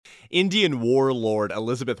Indian warlord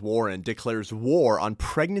Elizabeth Warren declares war on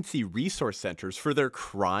pregnancy resource centers for their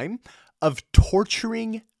crime of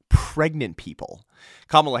torturing pregnant people.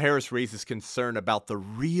 Kamala Harris raises concern about the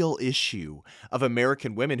real issue of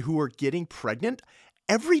American women who are getting pregnant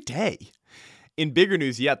every day. In bigger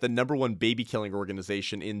news yet, the number one baby killing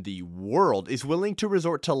organization in the world is willing to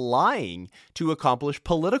resort to lying to accomplish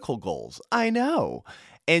political goals. I know.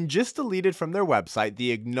 And just deleted from their website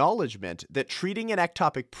the acknowledgement that treating an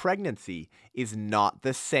ectopic pregnancy is not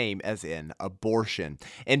the same as in abortion.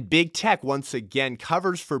 And big tech once again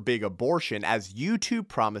covers for big abortion as YouTube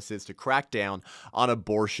promises to crack down on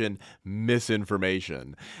abortion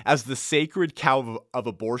misinformation. As the sacred cow of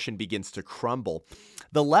abortion begins to crumble,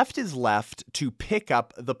 the left is left to pick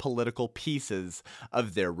up the political pieces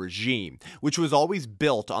of their regime, which was always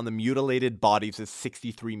built on the mutilated bodies of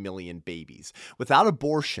 63 million babies. Without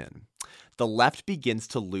abortion, the left begins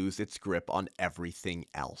to lose its grip on everything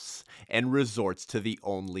else and resorts to the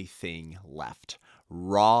only thing left: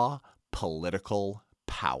 raw political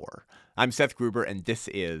power. I'm Seth Gruber, and this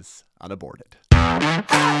is Unaborted.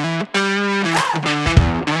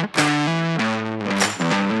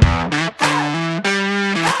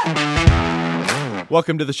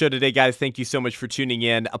 Welcome to the show today, guys. Thank you so much for tuning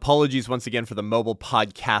in. Apologies once again for the mobile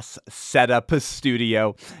podcast setup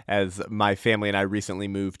studio, as my family and I recently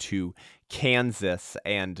moved to Kansas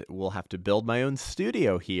and we'll have to build my own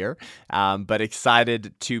studio here. But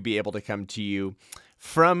excited to be able to come to you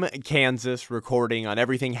from Kansas, recording on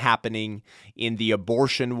everything happening in the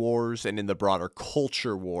abortion wars and in the broader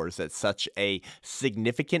culture wars at such a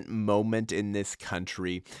significant moment in this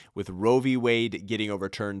country, with Roe v. Wade getting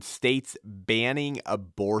overturned, states banning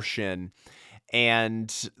abortion.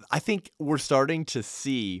 And I think we're starting to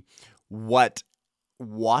see what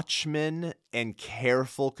watchmen and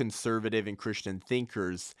careful conservative and Christian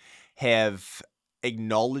thinkers have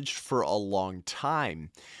acknowledged for a long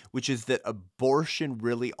time, which is that abortion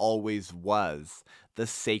really always was the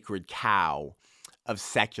sacred cow of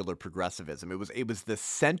secular progressivism. It was the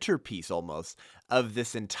centerpiece almost of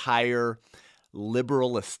this entire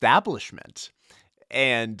liberal establishment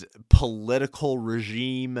and political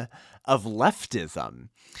regime of leftism.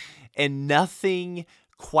 And nothing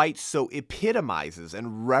quite so epitomizes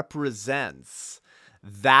and represents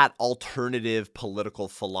that alternative political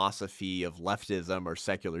philosophy of leftism or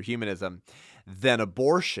secular humanism than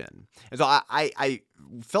abortion. And so I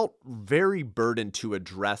felt very burdened to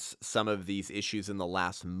address some of these issues in the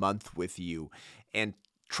last month with you and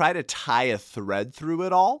try to tie a thread through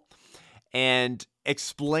it all and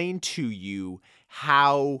explain to you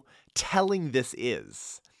how telling this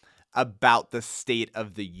is about the state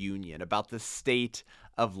of the union, about the state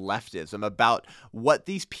of leftism, about what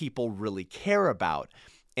these people really care about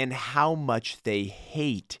and how much they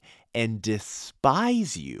hate and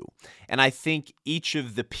despise you. And I think each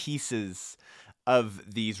of the pieces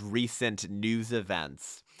of these recent news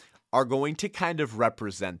events are going to kind of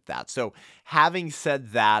represent that. So having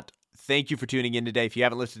said that, thank you for tuning in today. If you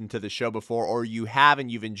haven't listened to the show before, or you have and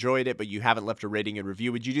you've enjoyed it, but you haven't left a rating and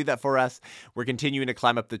review, would you do that for us? We're continuing to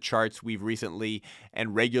climb up the charts. We've recently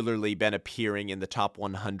and regularly been appearing in the top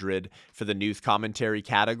 100 for the news commentary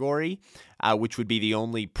category, which would be the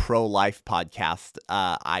only pro-life podcast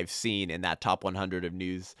I've seen in that top 100 of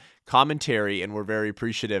news commentary, and we're very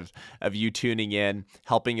appreciative of you tuning in,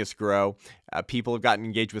 helping us grow. People have gotten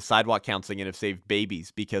engaged with sidewalk counseling and have saved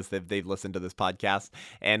babies because they've listened to this podcast.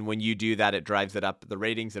 And when you do that, it drives it up the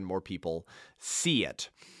ratings and more people see it.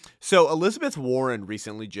 So Elizabeth Warren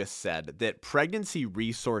recently just said that pregnancy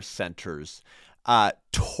resource centers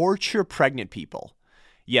torture pregnant people.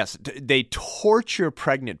 Yes, they torture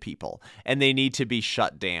pregnant people, and they need to be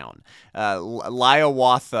shut down.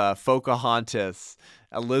 Hiawatha, Pocahontas,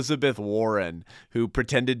 Elizabeth Warren, who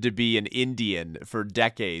pretended to be an Indian for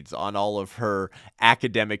decades on all of her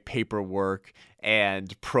academic paperwork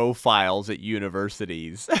and profiles at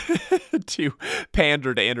universities to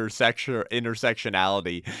pander to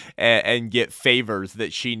intersectionality and get favors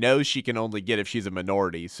that she knows she can only get if she's a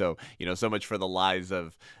minority. So, so much for the lies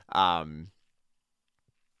of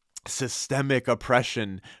systemic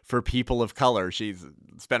oppression for people of color. She's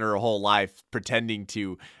spent her whole life pretending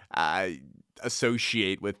to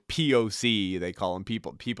associate with POC, they call them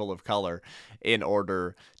people of color, in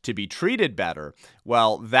order to be treated better.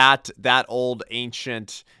 Well, that old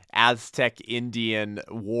ancient Aztec Indian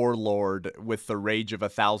warlord with the rage of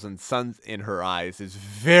 1,000 suns in her eyes is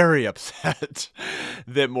very upset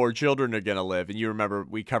that more children are going to live. And you remember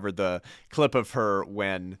we covered the clip of her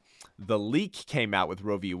when the leak came out with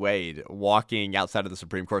Roe v. Wade, walking outside of the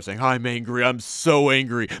Supreme Court saying, I'm angry, I'm so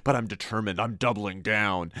angry, but I'm determined, I'm doubling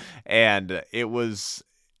down. And it was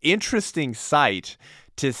interesting sight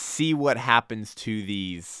to see what happens to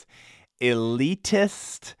these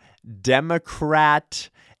elitist, Democrat,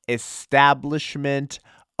 establishment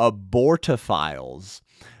abortophiles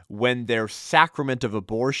when their sacrament of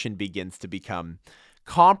abortion begins to become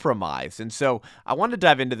compromised. And so I want to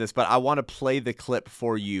dive into this, but I want to play the clip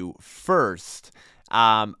for you first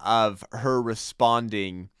of her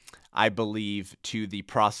responding, I believe, to the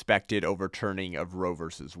prospected overturning of Roe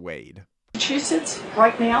versus Wade. Massachusetts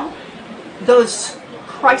right now, those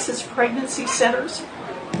crisis pregnancy centers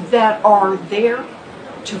that are there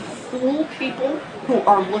to fool people who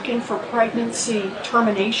are looking for pregnancy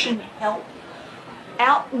termination help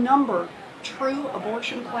outnumber true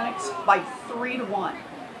abortion clinics by 3 to 1.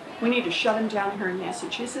 We need to shut them down here in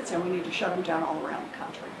Massachusetts, and we need to shut them down all around the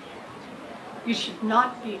country. You should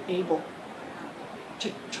not be able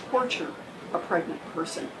to torture a pregnant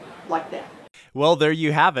person like that. Well, there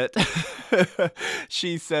you have it.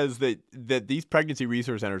 She says that these pregnancy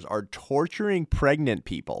resource centers are torturing pregnant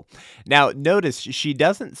people. Now, notice she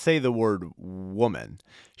doesn't say the word woman.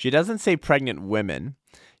 She doesn't say pregnant women.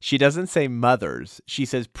 She doesn't say mothers. She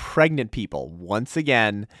says pregnant people. Once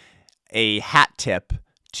again, a hat tip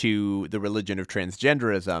to the religion of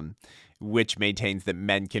transgenderism, which maintains that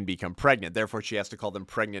men can become pregnant. Therefore, she has to call them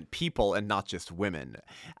pregnant people and not just women.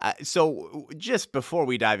 So just before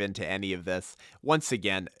we dive into any of this, once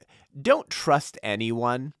again, don't trust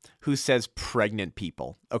anyone who says pregnant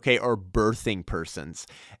people, okay, or birthing persons.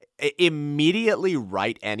 Immediately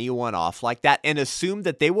write anyone off like that and assume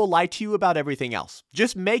that they will lie to you about everything else.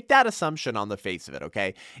 Just make that assumption on the face of it,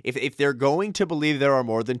 okay? If they're going to believe there are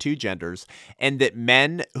more than two genders and that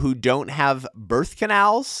men who don't have birth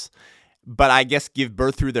canals but I guess give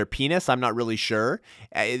birth through their penis, I'm not really sure.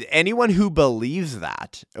 Anyone who believes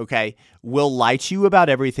that, okay, will lie to you about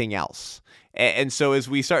everything else. And so as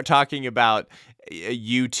we start talking about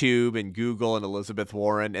YouTube and Google and Elizabeth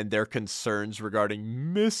Warren and their concerns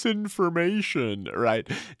regarding misinformation, right?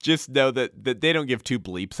 Just know that they don't give two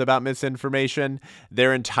bleeps about misinformation.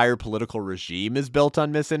 Their entire political regime is built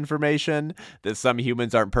on misinformation, that some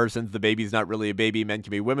humans aren't persons, the baby's not really a baby, men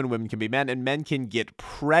can be women, women can be men, and men can get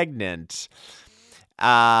pregnant.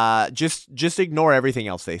 Just ignore everything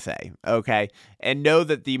else they say, okay? And know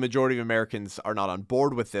that the majority of Americans are not on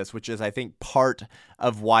board with this, which is, I think, part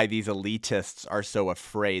of why these elitists are so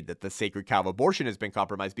afraid that the sacred cow of abortion has been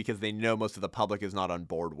compromised, because they know most of the public is not on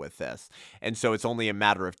board with this. And so it's only a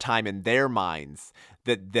matter of time in their minds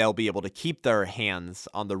that they'll be able to keep their hands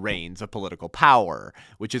on the reins of political power,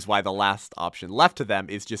 which is why the last option left to them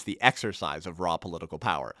is just the exercise of raw political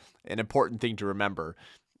power. An important thing to remember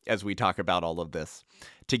as we talk about all of this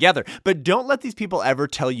together. But don't let these people ever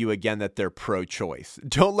tell you again that they're pro-choice.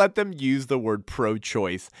 Don't let them use the word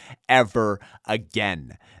pro-choice ever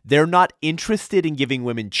again. They're not interested in giving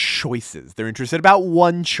women choices. They're interested about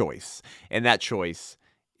one choice, and that choice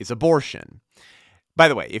is abortion. By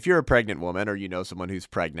the way, if you're a pregnant woman, or you know someone who's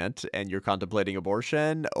pregnant and you're contemplating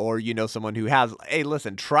abortion, or you know someone who has, hey,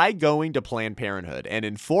 listen, try going to Planned Parenthood and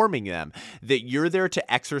informing them that you're there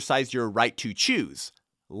to exercise your right to choose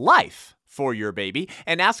life for your baby,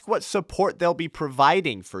 and ask what support they'll be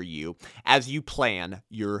providing for you as you plan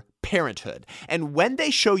your parenthood. And when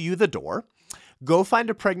they show you the door, go find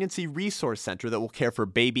a pregnancy resource center that will care for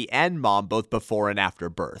baby and mom both before and after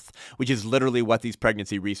birth, which is literally what these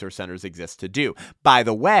pregnancy resource centers exist to do. By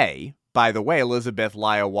the way, Elizabeth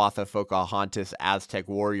Liawatha Pocahontas Aztec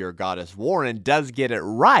warrior goddess Warren does get it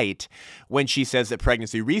right when she says that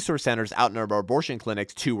pregnancy resource centers outnumber abortion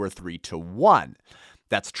clinics 2 or 3 to 1.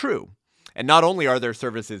 That's true. And not only are their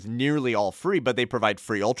services nearly all free, but they provide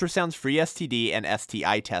free ultrasounds, free STD and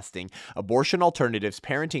STI testing, abortion alternatives,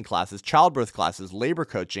 parenting classes, childbirth classes, labor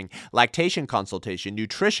coaching, lactation consultation,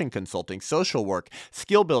 nutrition consulting, social work,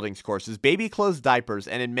 skill building courses, baby clothes, diapers,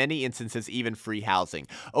 and in many instances, even free housing.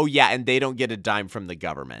 Oh yeah, and they don't get a dime from the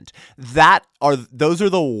government. Those are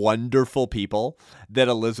the wonderful people that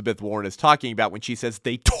Elizabeth Warren is talking about when she says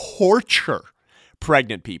they torture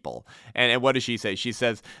pregnant people. And what does she say? She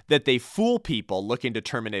says that they fool people looking to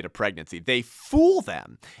terminate a pregnancy. They fool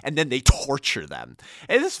them, and then they torture them.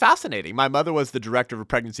 It is fascinating. My mother was the director of a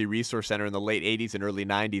pregnancy resource center in the late 80s and early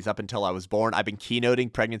 90s up until I was born. I've been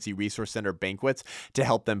keynoting pregnancy resource center banquets to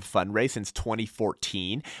help them fundraise since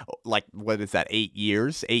 2014. Like, what is that, 8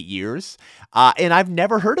 years? 8 years. And I've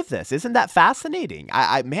never heard of this. Isn't that fascinating?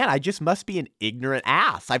 I just must be an ignorant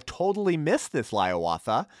ass. I've totally missed this,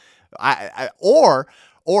 Liawatha. Or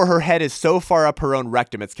her head is so far up her own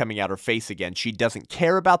rectum it's coming out her face again. She doesn't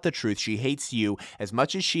care about the truth. She hates you as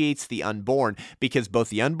much as she hates the unborn, because both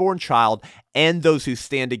the unborn child and those who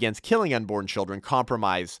stand against killing unborn children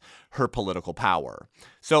compromise her political power.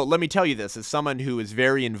 So let me tell you this, as someone who is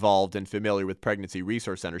very involved and familiar with pregnancy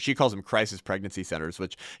resource centers. She calls them crisis pregnancy centers,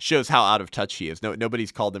 which shows how out of touch she is.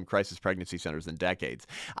 Nobody's called them crisis pregnancy centers in decades.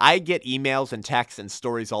 I get emails and texts and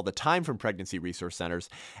stories all the time from pregnancy resource centers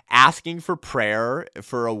asking for prayer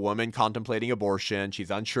for a woman contemplating abortion.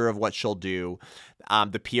 She's unsure of what she'll do.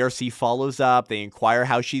 The PRC follows up. They inquire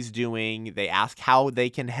how she's doing. They ask how they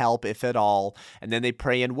can help, if at all, and then they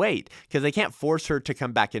pray and wait because they can't force her to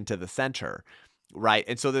come back into the center. Right.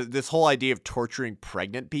 And so this whole idea of torturing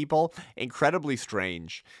pregnant people, incredibly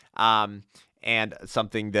strange. And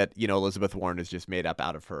something that, Elizabeth Warren has just made up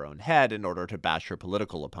out of her own head in order to bash her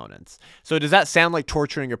political opponents. So does that sound like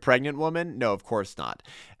torturing a pregnant woman? No, of course not.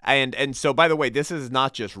 And so, by the way, this is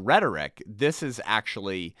not just rhetoric. This is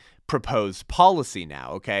actually proposed policy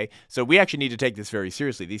now, okay? So we actually need to take this very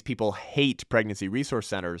seriously. These people hate pregnancy resource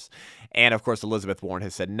centers. And of course, Elizabeth Warren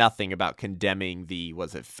has said nothing about condemning the,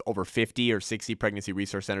 over 50 or 60 pregnancy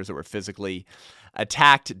resource centers that were physically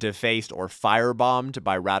attacked, defaced, or firebombed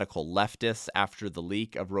by radical leftists after the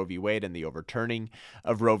leak of Roe v. Wade and the overturning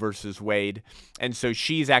of Roe versus Wade. And so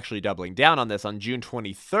she's actually doubling down on this. On June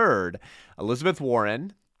 23rd, Elizabeth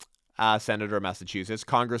Warren, Senator of Massachusetts,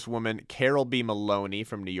 Congresswoman Carol B. Maloney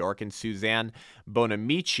from New York, and Suzanne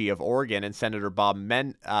Bonamici of Oregon, and Senator Bob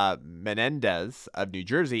Menendez of New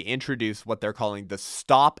Jersey introduced what they're calling the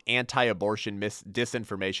Stop Anti-Abortion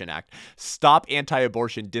Disinformation Act. Stop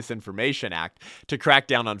Anti-Abortion Disinformation Act to crack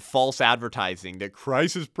down on false advertising that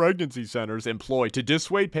crisis pregnancy centers employ to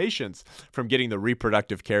dissuade patients from getting the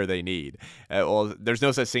reproductive care they need. Well, there's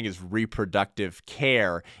no such thing as reproductive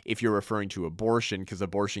care if you're referring to abortion, because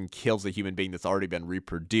abortion kills a human being that's already been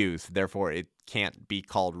reproduced. Therefore, it can't be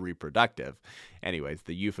called reproductive. Anyways,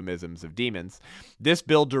 the euphemisms of demons. This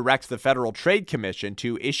bill directs the Federal Trade Commission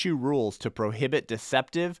to issue rules to prohibit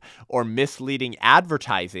deceptive or misleading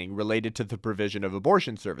advertising related to the provision of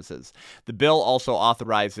abortion services. The bill also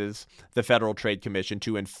authorizes the Federal Trade Commission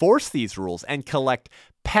to enforce these rules and collect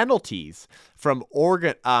penalties from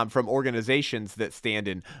organizations that stand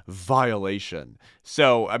in violation.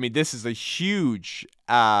 So, I mean, this is a huge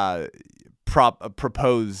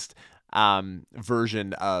proposed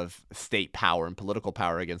version of state power and political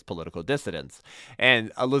power against political dissidents.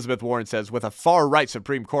 And Elizabeth Warren says, with a far-right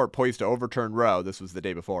Supreme Court poised to overturn Roe, this was the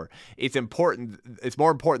day before, it's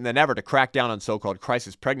more important than ever to crack down on so-called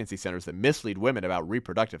crisis pregnancy centers that mislead women about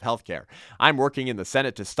reproductive health care. I'm working in the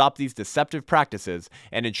Senate to stop these deceptive practices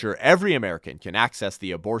and ensure every American can access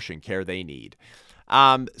the abortion care they need.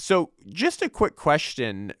 So just a quick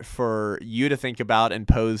question for you to think about and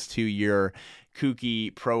pose to your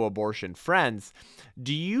kooky pro-abortion friends.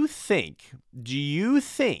 Do you think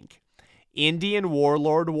Indian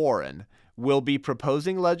warlord Warren will be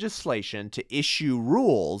proposing legislation to issue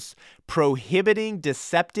rules prohibiting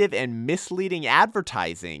deceptive and misleading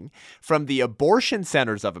advertising from the abortion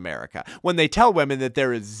centers of America when they tell women that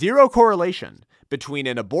there is zero correlation between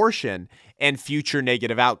an abortion and future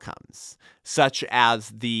negative outcomes, such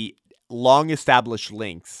as the long-established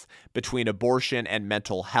links between abortion and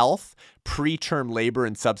mental health, preterm labor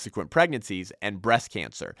and subsequent pregnancies, and breast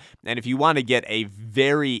cancer? And if you want to get a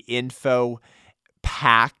very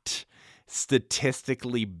info-packed,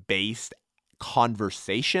 statistically based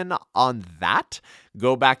conversation on that,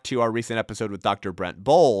 go back to our recent episode with Dr. Brent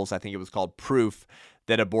Bowles. I think it was called Proof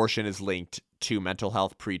That Abortion is Linked to Mental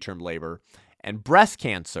Health, Preterm Labor, and Breast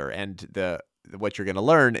Cancer. And what you're going to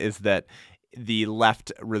learn is that the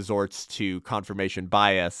left resorts to confirmation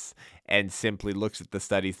bias and simply looks at the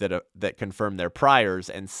studies that confirm their priors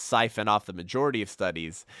and siphon off the majority of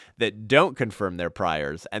studies that don't confirm their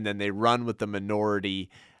priors, and then they run with the minority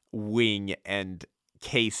wing and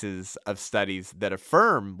cases of studies that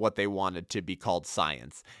affirm what they wanted to be called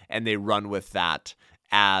science, and they run with that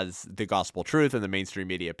as the gospel truth, and the mainstream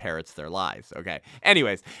media parrots their lies. Okay.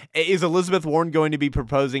 Anyways, is Elizabeth Warren going to be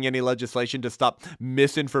proposing any legislation to stop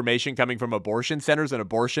misinformation coming from abortion centers and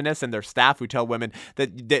abortionists and their staff who tell women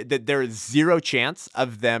that there is zero chance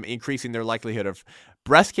of them increasing their likelihood of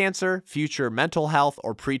breast cancer, future mental health,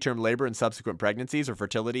 or preterm labor and subsequent pregnancies or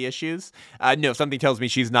fertility issues? No, something tells me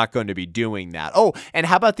she's not going to be doing that. Oh, and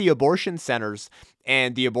how about the abortion centers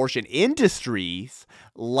and the abortion industry's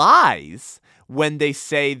lies when they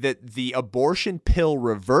say that the abortion pill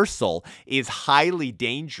reversal is highly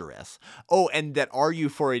dangerous? Oh, and that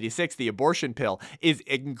RU486, the abortion pill, is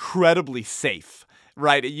incredibly safe,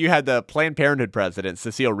 Right. You had the Planned Parenthood president,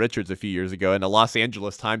 Cecile Richards, a few years ago in a Los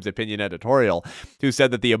Angeles Times opinion editorial who said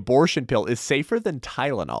that the abortion pill is safer than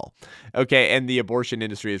Tylenol. Okay. And the abortion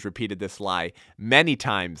industry has repeated this lie many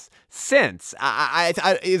times since.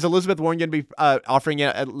 Is Elizabeth Warren going to be offering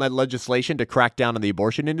legislation to crack down on the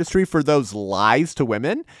abortion industry for those lies to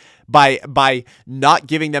women? By not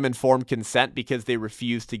giving them informed consent because they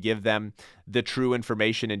refuse to give them the true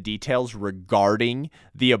information and details regarding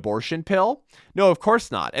the abortion pill? No, of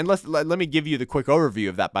course not. And let me give you the quick overview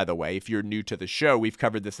of that, by the way. If you're new to the show, we've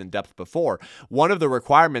covered this in depth before. One of the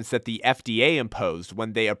requirements that the FDA imposed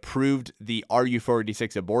when they approved the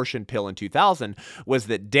RU486 abortion pill in 2000 was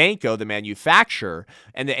that Danco, the manufacturer,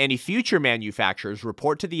 and that any future manufacturers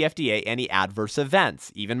report to the FDA any adverse events,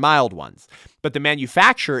 even mild ones. But the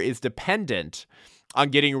manufacturer is dependent on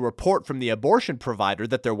getting a report from the abortion provider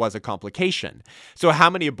that there was a complication. So how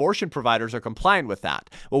many abortion providers are complying with that?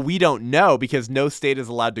 Well, we don't know because no state is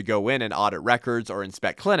allowed to go in and audit records or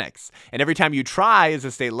inspect clinics. And every time you try as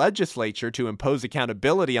a state legislature to impose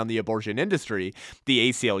accountability on the abortion industry, the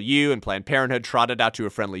ACLU and Planned Parenthood trot it out to a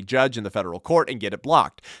friendly judge in the federal court and get it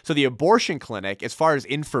blocked. So the abortion clinic, as far as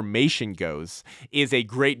information goes, is a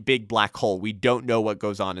great big black hole. We don't know what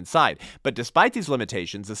goes on inside. But despite these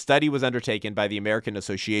limitations, a study was undertaken by the American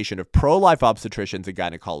Association of Pro-Life Obstetricians and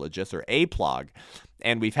Gynecologists, or APLOG,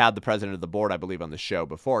 and we've had the president of the board, I believe, on the show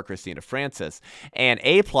before, Christina Francis, and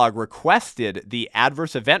APLOG requested the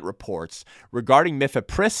adverse event reports regarding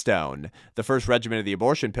mifepristone, the first regimen of the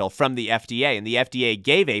abortion pill, from the FDA, and the FDA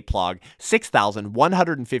gave APLOG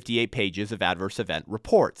 6,158 pages of adverse event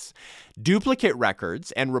reports. Duplicate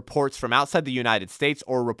records and reports from outside the United States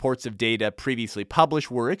or reports of data previously published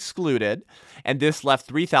were excluded, and this left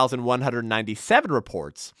 3,197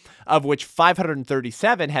 reports, of which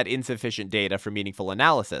 537 had insufficient data for meaningful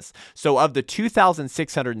analysis. So of the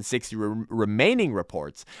 2,660 remaining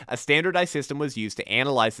reports, a standardized system was used to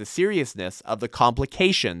analyze the seriousness of the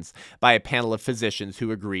complications by a panel of physicians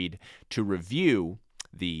who agreed to review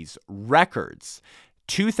these records.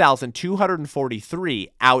 2,243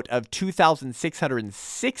 out of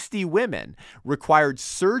 2,660 women required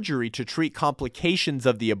surgery to treat complications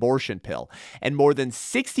of the abortion pill, and more than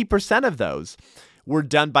 60% of those were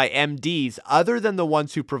done by MDs other than the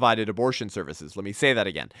ones who provided abortion services. Let me say that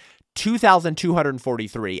again.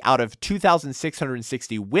 2,243 out of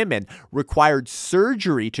 2,660 women required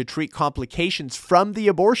surgery to treat complications from the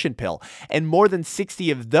abortion pill, and more than 60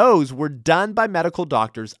 of those were done by medical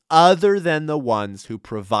doctors other than the ones who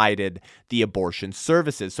provided the abortion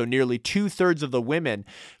services. So nearly 2/3 of the women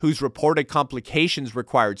whose reported complications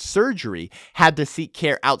required surgery had to seek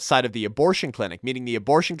care outside of the abortion clinic, meaning the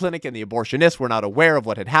abortion clinic and the abortionists were not aware of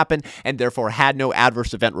what had happened and therefore had no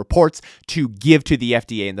adverse event reports to give to the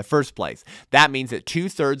FDA in the first place. That means that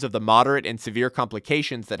 2/3 of the moderate and severe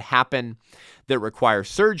complications that happen that require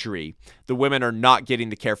surgery, the women are not getting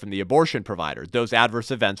the care from the abortion provider. Those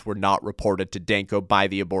adverse events were not reported to Danco by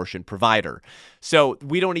the abortion provider. So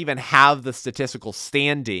we don't even have the statistical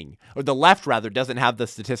standing, or the left rather doesn't have the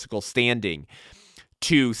statistical standing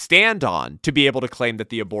to stand on to be able to claim that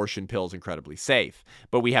the abortion pill is incredibly safe.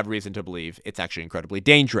 But we have reason to believe it's actually incredibly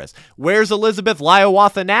dangerous. Where's Elizabeth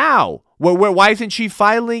Liawatha now? Why isn't she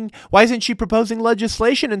proposing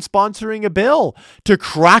legislation and sponsoring a bill to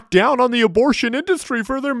crack down on the abortion industry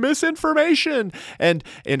for their misinformation and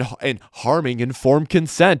harming informed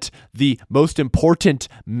consent, the most important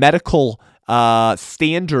medical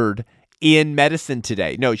standard in medicine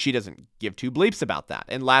today? No, she doesn't give two bleeps about that.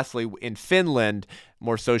 And lastly, in Finland,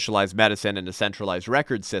 more socialized medicine and a centralized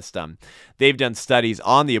record system, they've done studies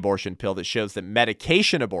on the abortion pill that shows that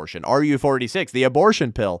medication abortion, RU486, the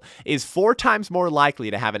abortion pill, is 4 times more likely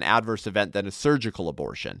to have an adverse event than a surgical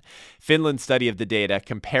abortion. Finland's study of the data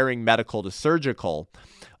comparing medical to surgical,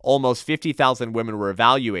 almost 50,000 women were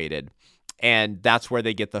evaluated, and that's where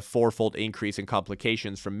they get the 4-fold increase in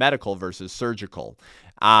complications from medical versus surgical.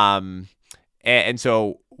 And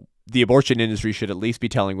so the abortion industry should at least be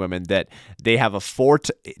telling women that they have a 4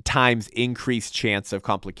 times increased chance of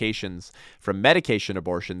complications from medication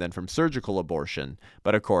abortion than from surgical abortion.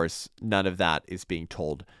 But of course, none of that is being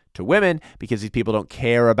told to women because these people don't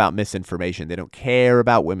care about misinformation. They don't care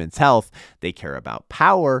about women's health. They care about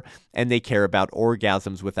power, and they care about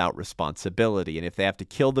orgasms without responsibility. And if they have to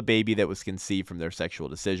kill the baby that was conceived from their sexual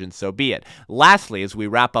decision, so be it. Lastly, as we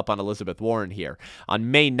wrap up on Elizabeth Warren here,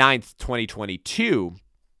 on May 9th, 2022,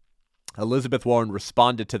 Elizabeth Warren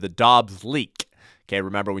responded to the Dobbs leak. Okay,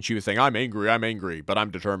 remember when she was saying, I'm angry, but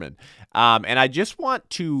I'm determined. And I just want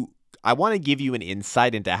to I want to give you an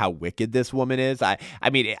insight into how wicked this woman is. I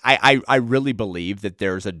really believe that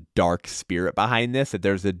there's a dark spirit behind this, that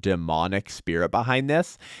there's a demonic spirit behind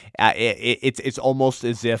this. It's almost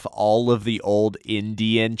as if all of the old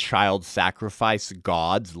Indian child sacrifice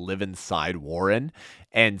gods live inside Warren,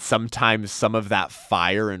 and sometimes some of that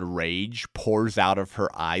fire and rage pours out of her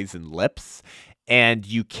eyes and lips, and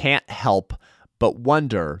you can't help but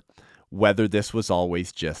wonder whether this was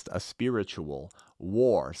always just a spiritual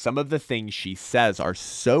war. Some of the things she says are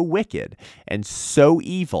so wicked and so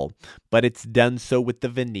evil, but it's done so with the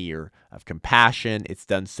veneer of compassion. It's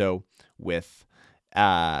done so with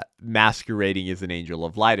masquerading as an angel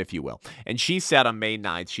of light, if you will. And she said on May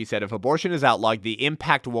 9th, she said, if abortion is outlawed, the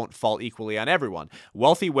impact won't fall equally on everyone.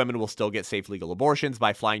 Wealthy women will still get safe legal abortions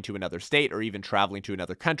by flying to another state or even traveling to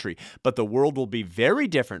another country. But the world will be very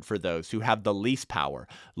different for those who have the least power.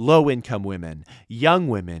 Low-income women, young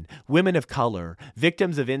women, women of color,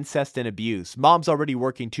 victims of incest and abuse, moms already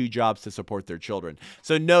working 2 jobs to support their children.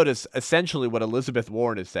 So notice essentially what Elizabeth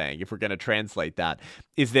Warren is saying, if we're going to translate that,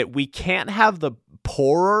 is that we can't have the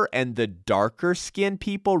poorer and the darker skinned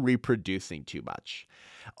people reproducing too much.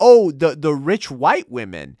 Oh, the rich white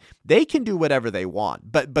women, they can do whatever they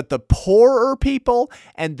want. But the poorer people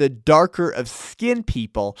and the darker of skin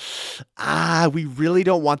people, we really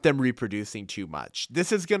don't want them reproducing too much.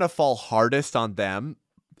 This is going to fall hardest on them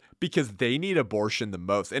because they need abortion the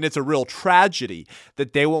most. And it's a real tragedy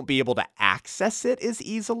that they won't be able to access it as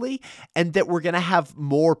easily, and that we're going to have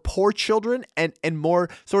more poor children and more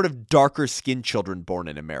sort of darker skinned children born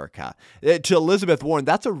in America. To Elizabeth Warren,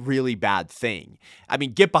 that's a really bad thing. I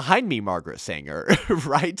mean, get behind me, Margaret Sanger,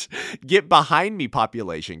 right? Get behind me,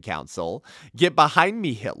 Population Council. Get behind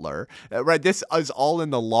me, Hitler, right? This is all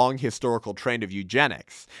in the long historical trend of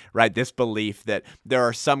eugenics, right? This belief that there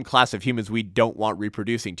are some class of humans we don't want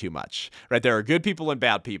reproducing too much, right? There are good people and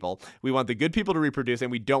bad people. We want the good people to reproduce,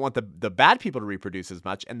 and we don't want the bad people to reproduce as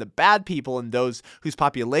much. And the bad people and those whose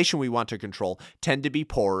population we want to control tend to be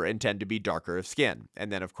poorer and tend to be darker of skin.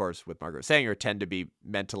 And then, of course, with Margaret Sanger, tend to be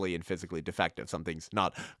mentally and physically defective. Something's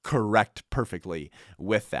not correct perfectly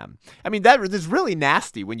with them. I mean, that is really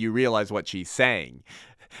nasty when you realize what she's saying.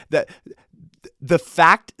 The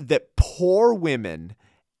fact that poor women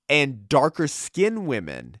and darker skinned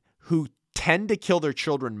women who tend to kill their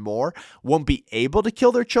children more won't be able to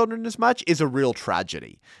kill their children as much is a real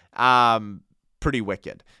tragedy. Pretty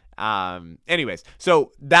wicked. Anyways,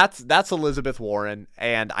 so that's Elizabeth Warren,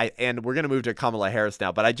 and we're gonna move to Kamala Harris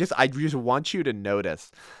now. But I just want you to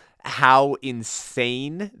notice how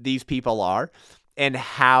insane these people are, and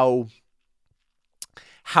how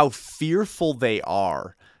fearful they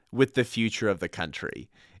are with the future of the country.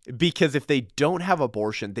 Because if they don't have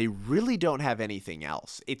abortion, they really don't have anything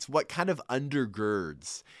else. It's what kind of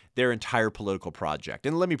undergirds their entire political project.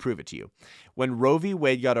 And let me prove it to you. When Roe v.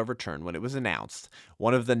 Wade got overturned, when it was announced,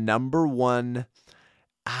 one of the number one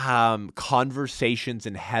conversations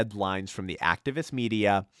and headlines from the activist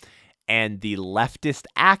media and the leftist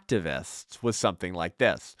activists was something like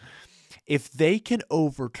this. If they can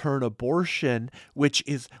overturn abortion, which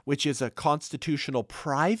is a constitutional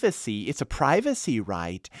privacy, it's a privacy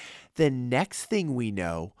right, then next thing we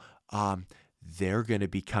know, they're going to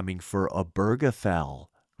be coming for Obergefell,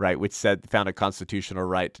 right? Which found a constitutional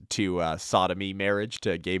right to sodomy marriage,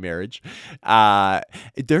 to gay marriage. They're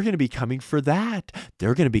going to be coming for that.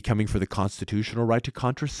 They're going to be coming for the constitutional right to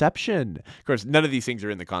contraception. Of course, none of these things are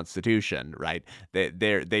in the Constitution, right? They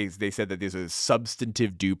said that there's a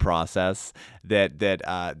substantive due process, that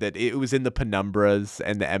it was in the penumbras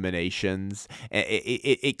and the emanations.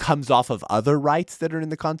 It comes off of other rights that are in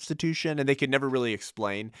the Constitution, and they could never really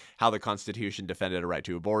explain how the Constitution defended a right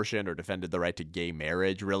to abortion or defended the right to gay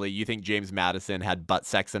marriage. Really, you think James Madison had butt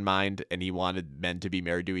sex in mind, and he wanted men to be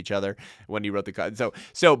married to each other when he wrote the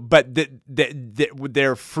but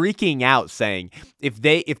they're freaking out, saying if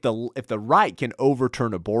the right can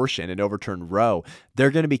overturn abortion and overturn Roe, they're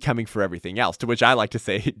going to be coming for everything else. To which I like to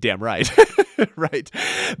say, damn right, right.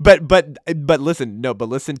 But listen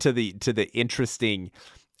to the interesting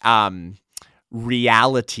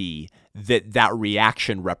reality that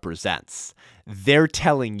reaction represents. They're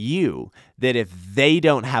telling you that if they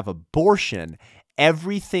don't have abortion,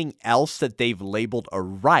 everything else that they've labeled a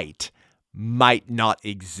right might not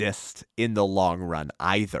exist in the long run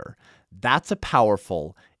either. That's a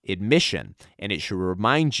powerful admission, and it should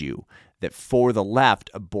remind you that for the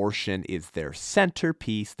left, abortion is their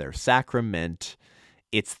centerpiece, their sacrament.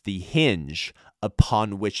 It's the hinge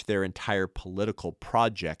upon which their entire political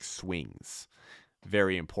project swings.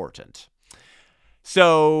 Very important.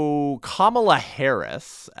 So Kamala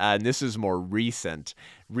Harris, and this is more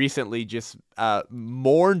recently just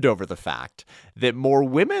mourned over the fact that more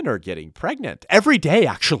women are getting pregnant every day,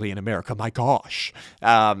 actually, in America. My gosh.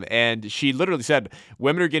 And she literally said,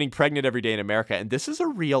 women are getting pregnant every day in America, and this is a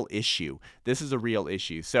real issue. This is a real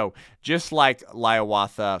issue. So just like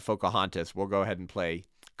Hiawatha Pocahontas, we'll go ahead and play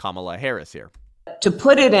Kamala Harris here. To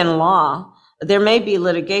put it in law, there may be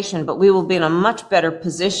litigation, but we will be in a much better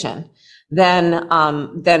position than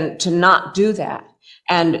to not do that.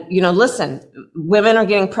 And, listen, women are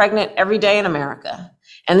getting pregnant every day in America.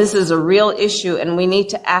 And this is a real issue. And we need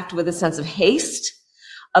to act with a sense of haste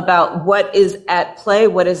about what is at play,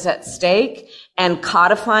 what is at stake. And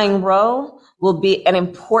codifying Roe will be an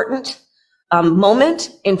important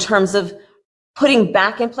moment in terms of putting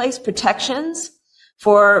back in place protections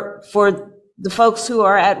for the folks who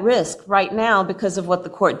are at risk right now because of what the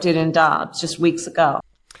court did in Dobbs just weeks ago.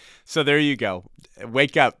 So there you go.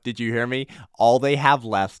 Wake up. Did you hear me? All they have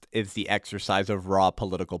left is the exercise of raw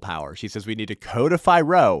political power. She says we need to codify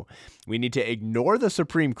Roe. We need to ignore the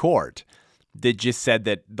Supreme Court that just said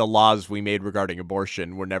that the laws we made regarding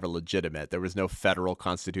abortion were never legitimate. There was no federal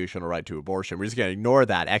constitutional right to abortion. We're just going to ignore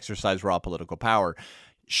that, exercise raw political power,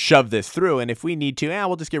 shove this through, and if we need to,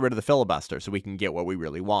 we'll just get rid of the filibuster so we can get what we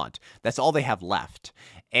really want. That's all they have left.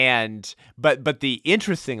 And but the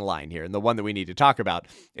interesting line here, and the one that we need to talk about,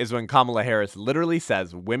 is when Kamala Harris literally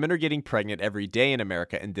says women are getting pregnant every day in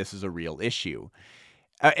America, and this is a real issue.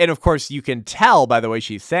 And of course, you can tell by the way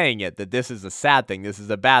she's saying it that this is a sad thing, this is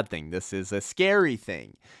a bad thing, this is a scary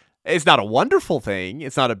thing. It's not a wonderful thing.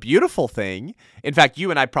 It's not a beautiful thing. In fact,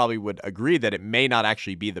 you and I probably would agree that it may not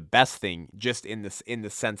actually be the best thing, just in the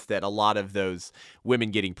sense that a lot of those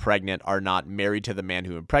women getting pregnant are not married to the man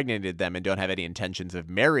who impregnated them and don't have any intentions of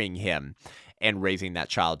marrying him and raising that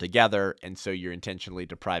child together. And so you're intentionally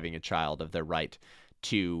depriving a child of their right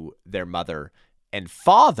to their mother and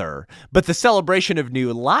father, but the celebration of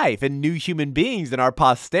new life and new human beings in our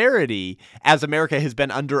posterity, as America has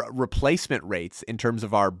been under replacement rates in terms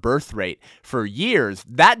of our birth rate for years,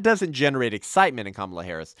 that doesn't generate excitement in Kamala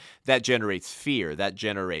Harris. That generates fear. That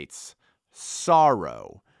generates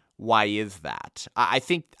sorrow. Why is that? I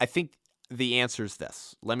think the answer is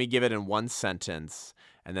this. Let me give it in one sentence,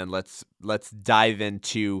 and then let's dive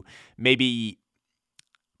into maybe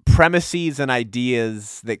premises and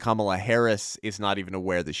ideas that Kamala Harris is not even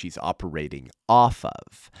aware that she's operating off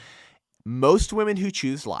of. Most women who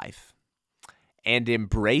choose life and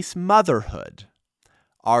embrace motherhood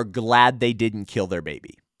are glad they didn't kill their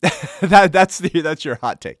baby. That's your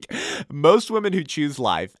hot take. Most women who choose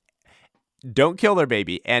life, don't kill their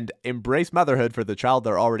baby, and embrace motherhood for the child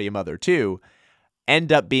they're already a mother to,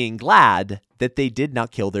 end up being glad that they did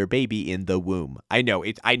not kill their baby in the womb. I know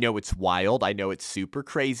it's wild. I know it's super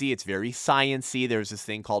crazy. It's very sciencey. There's this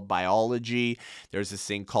thing called biology. There's this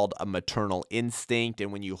thing called a maternal instinct.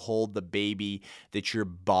 And when you hold the baby that your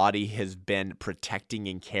body has been protecting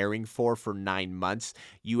and caring for 9 months,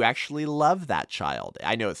 you actually love that child.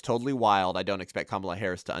 I know it's totally wild. I don't expect Kamala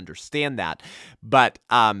Harris to understand that. But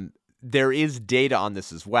there is data on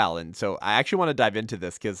this as well. And so I actually want to dive into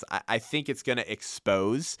this because I think it's going to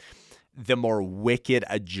expose the more wicked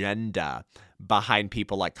agenda behind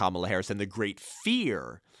people like Kamala Harris and the great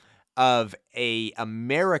fear of a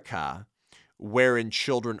America wherein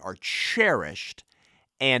children are cherished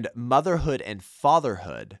and motherhood and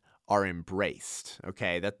fatherhood are embraced.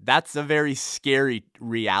 Okay, that's a very scary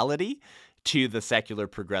reality to the secular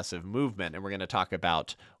progressive movement, and we're going to talk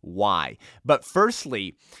about why. But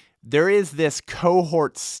firstly, there is this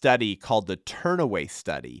cohort study called the Turnaway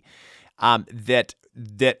Study that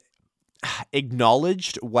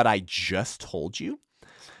acknowledged what I just told you,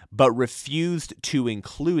 but refused to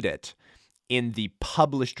include it in the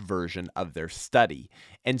published version of their study.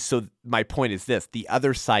 And so my point is this: the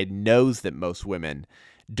other side knows that most women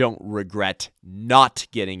don't regret not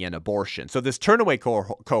getting an abortion. So this Turnaway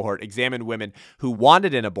cohort examined women who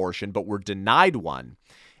wanted an abortion but were denied one,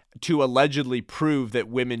 to allegedly prove that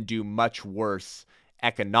women do much worse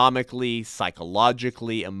economically,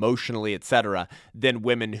 psychologically, emotionally, etc., than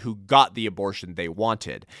women who got the abortion they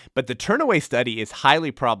wanted. But the Turnaway study is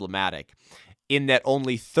highly problematic in that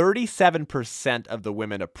only 37% of the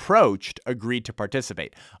women approached agreed to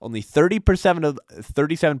participate. Only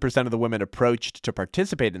 37% of the women approached to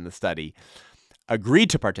participate in the study agreed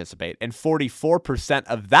to participate, and 44%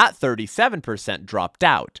 of that 37% dropped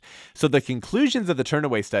out. So the conclusions of the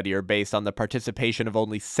Turnaway study are based on the participation of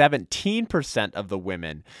only 17% of the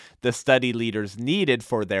women the study leaders needed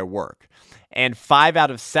for their work. And 5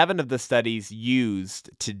 out of 7 of the studies used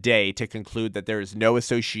today to conclude that there is no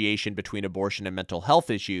association between abortion and mental health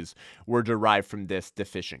issues were derived from this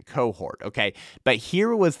deficient cohort. Okay, but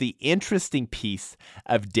here was the interesting piece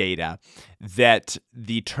of data that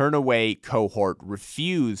the turnaway cohort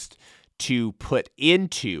refused to put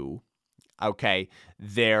into,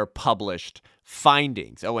 their published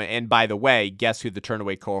findings. Oh, and by the way, guess who the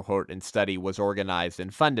turnaway cohort and study was organized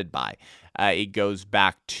and funded by? It goes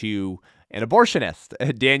back to an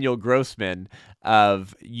abortionist, Daniel Grossman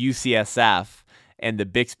of UCSF and the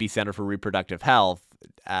Bixby Center for Reproductive Health.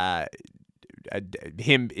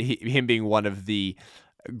 Him being one of the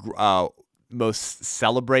most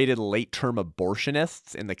celebrated late-term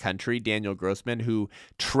abortionists in the country, Daniel Grossman, who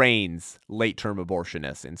trains late-term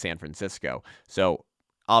abortionists in San Francisco. So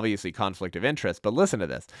obviously conflict of interest, but listen to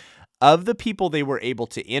this. Of the people they were able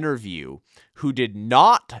to interview who did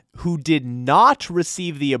not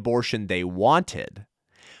receive the abortion they wanted,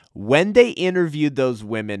 when they interviewed those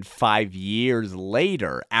women 5 years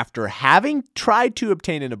later, after having tried to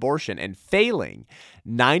obtain an abortion and failing,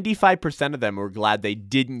 95% of them were glad they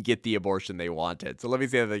didn't get the abortion they wanted. So let me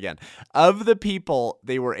say that again. Of the people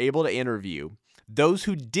they were able to interview, those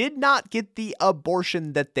who did not get the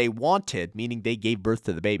abortion that they wanted, meaning they gave birth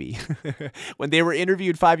to the baby, when they were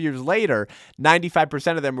interviewed 5 years later,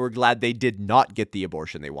 95% of them were glad they did not get the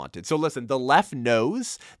abortion they wanted. So listen, the left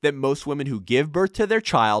knows that most women who give birth to their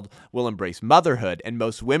child will embrace motherhood, and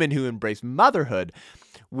most women who embrace motherhood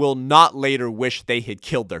will not later wish they had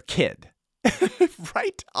killed their kid.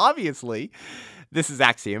 Right? Obviously, this is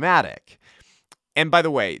axiomatic. And by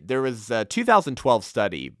the way, there was a 2012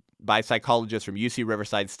 study by psychologists from UC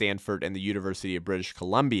Riverside, Stanford, and the University of British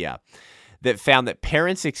Columbia that found that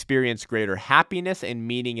parents experience greater happiness and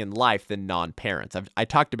meaning in life than non-parents. I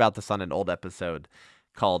talked about this on an old episode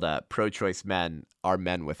called Pro-Choice Men Are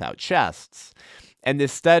Men Without Chests. And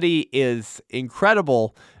this study is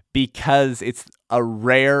incredible because it's a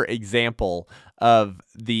rare example of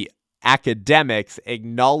the academics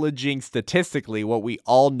acknowledging statistically what we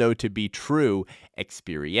all know to be true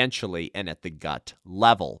experientially and at the gut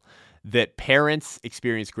level, that parents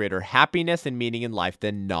experience greater happiness and meaning in life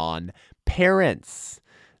than non-parents.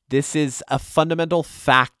 This is a fundamental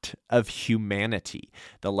fact of humanity.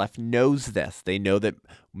 The left knows this. They know that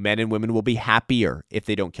men and women will be happier if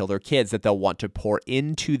they don't kill their kids, that they'll want to pour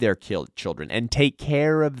into their children and take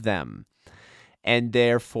care of them, and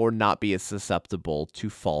therefore not be as susceptible to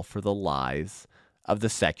fall for the lies of the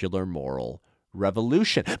secular moral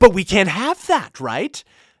revolution. But we can't have that, right?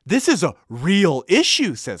 This is a real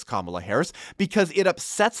issue, says Kamala Harris, because it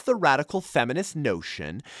upsets the radical feminist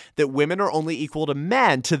notion that women are only equal to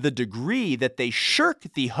men to the degree that they shirk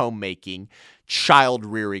the homemaking,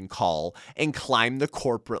 child-rearing call and climb the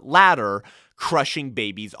corporate ladder, crushing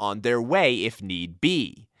babies on their way if need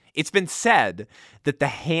be. It's been said that the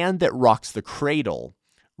hand that rocks the cradle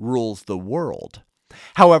rules the world.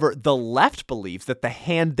 However, the left believes that the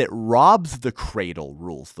hand that robs the cradle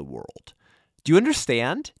rules the world. Do you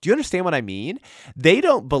understand? Do you understand what I mean? They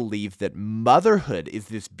don't believe that motherhood is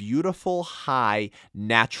this beautiful, high,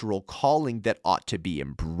 natural calling that ought to be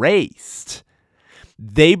embraced.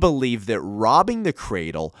 They believe that robbing the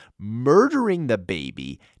cradle, murdering the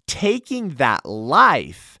baby, taking that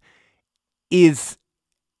life is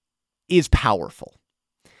powerful.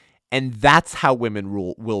 And that's how women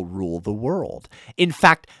will rule the world. In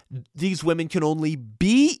fact, these women can only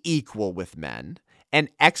be equal with men and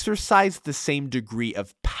exercise the same degree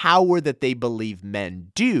of power that they believe men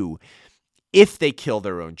do if they kill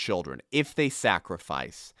their own children, if they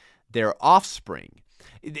sacrifice their offspring.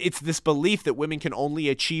 It's this belief that women can only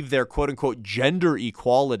achieve their quote-unquote gender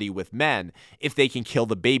equality with men if they can kill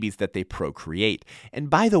the babies that they procreate. And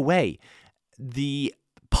by the way, the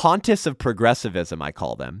pontiffs of progressivism, I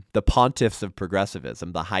call them, the pontiffs of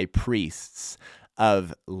progressivism, the high priests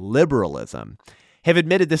of liberalism, have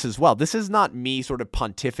admitted this as well. This is not me sort of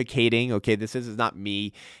pontificating, okay? This is not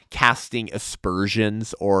me casting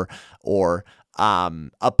aspersions or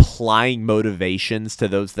applying motivations to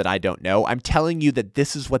those that I don't know. I'm telling you that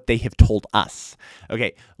this is what they have told us.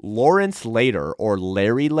 Okay, Lawrence Lader, or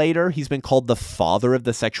Larry Lader, he's been called the father of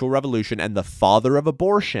the sexual revolution and the father of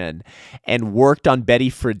abortion, and worked on Betty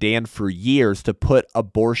Friedan for years to put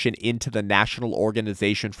abortion into the National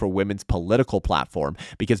Organization for Women's political platform,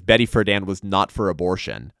 because Betty Friedan was not for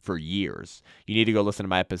abortion for years. You need to go listen to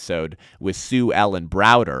my episode with Sue Ellen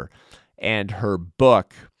Browder and her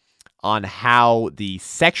book on how the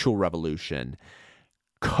sexual revolution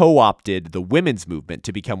co-opted the women's movement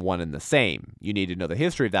to become one and the same. You need to know the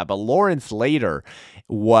history of that. But Lawrence Lader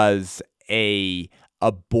was a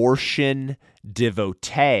abortion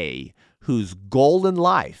devotee whose goal in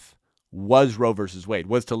life was Roe versus Wade,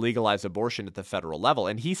 was to legalize abortion at the federal level.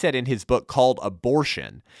 And he said in his book called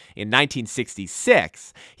Abortion in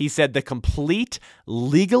 1966, he said the complete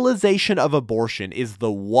legalization of abortion is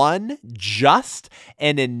the one just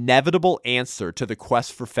and inevitable answer to the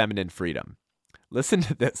quest for feminine freedom. Listen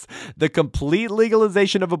to this. The complete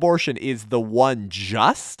legalization of abortion is the one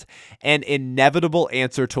just and inevitable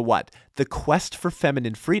answer to what? The quest for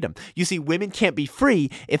feminine freedom. You see, women can't be free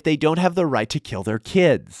if they don't have the right to kill their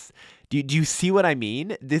kids. Do you see what I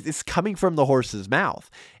mean? This is coming from the horse's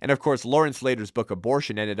mouth. And of course, Lawrence Slater's book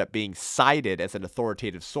Abortion ended up being cited as an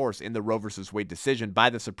authoritative source in the Roe versus Wade decision by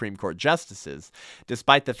the Supreme Court justices,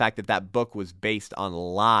 despite the fact that that book was based on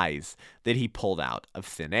lies that he pulled out of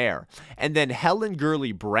thin air. And then Helen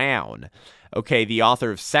Gurley Brown, okay, the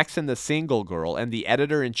author of Sex and the Single Girl and the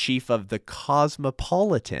editor-in-chief of The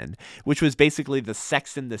Cosmopolitan, which was basically the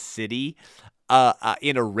Sex and the City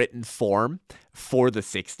in a written form for the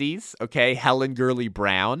 60s, okay? Helen Gurley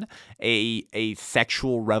Brown, a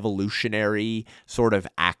sexual revolutionary sort of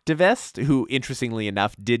activist who, interestingly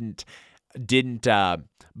enough, didn't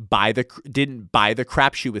buy the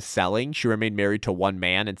crap she was selling. She remained married to one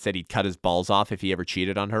man and said he'd cut his balls off if he ever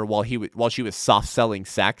cheated on her while she was soft selling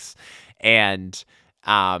sex and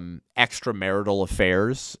extramarital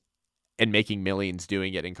affairs and making millions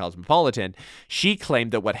doing it in Cosmopolitan. She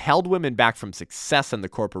claimed that what held women back from success in the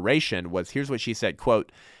corporation was, here's what she said,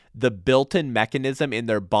 quote, the built-in mechanism in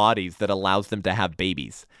their bodies that allows them to have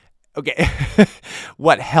babies. Okay,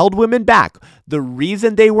 what held women back, the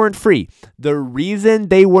reason they weren't free, the reason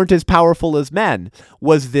they weren't as powerful as men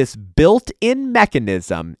was this built-in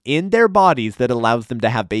mechanism in their bodies that allows them to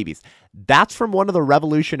have babies. That's from one of the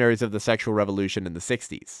revolutionaries of the sexual revolution in the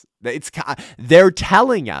 60s. They're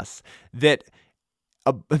telling us that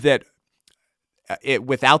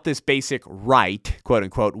without this basic right, quote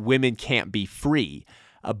unquote, women can't be free,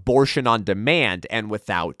 abortion on demand, and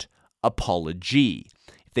without apology.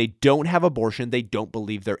 If they don't have abortion, they don't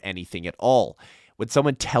believe they're anything at all. When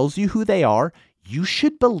someone tells you who they are, you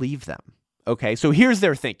should believe them. Okay, so here's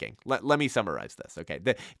their thinking. Let me summarize this, okay?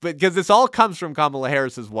 Because this all comes from Kamala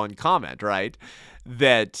Harris's one comment, right?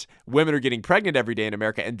 That women are getting pregnant every day in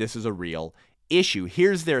America, and this is a real issue.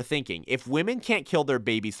 Here's their thinking. If women can't kill their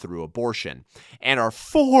babies through abortion and are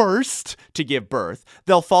forced to give birth,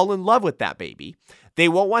 they'll fall in love with that baby. They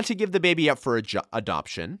won't want to give the baby up for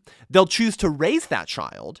adoption. They'll choose to raise that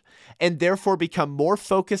child and therefore become more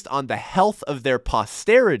focused on the health of their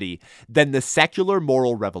posterity than the secular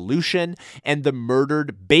moral revolution and the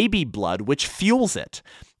murdered baby blood which fuels it.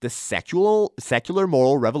 The secular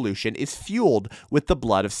moral revolution is fueled with the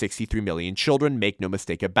blood of 63 million children, make no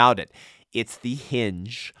mistake about it. It's the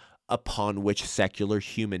hinge upon which secular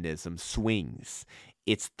humanism swings.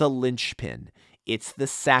 It's the linchpin. It's the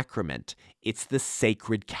sacrament. It's the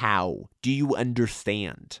sacred cow. Do you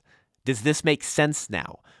understand? Does this make sense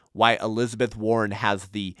now? Why Elizabeth Warren has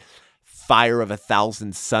the fire of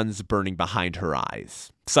 1,000 suns burning behind her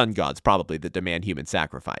eyes. Sun gods, probably, that demand human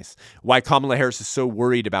sacrifice. Why Kamala Harris is so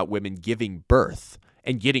worried about women giving birth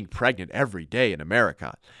and getting pregnant every day in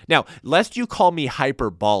America. Now, lest you call me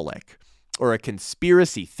hyperbolic or a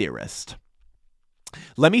conspiracy theorist,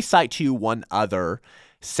 let me cite to you one other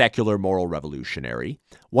secular moral revolutionary,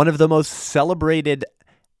 one of the most celebrated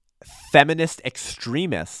feminist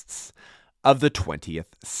extremists of the 20th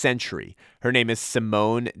century. Her name is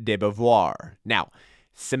Simone de Beauvoir. Now,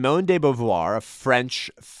 Simone de Beauvoir, a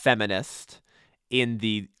French feminist in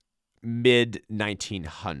the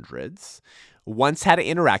mid-1900s, once had an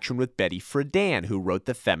interaction with Betty Friedan, who wrote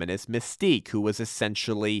The Feminist Mystique, who was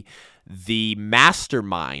essentially the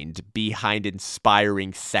mastermind behind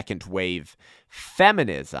inspiring second-wave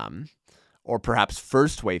feminism, or perhaps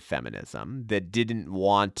first-wave feminism, that didn't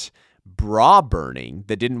want bra burning,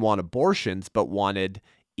 that didn't want abortions, but wanted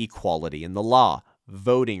equality in the law,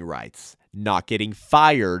 voting rights, not getting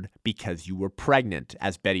fired because you were pregnant,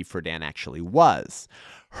 as Betty Friedan actually was.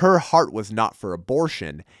 Her heart was not for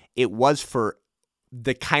abortion. It was for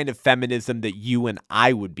the kind of feminism that you and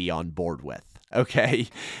I would be on board with. Okay.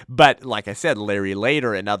 But like I said, Larry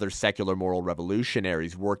Lader and other secular moral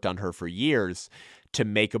revolutionaries worked on her for years to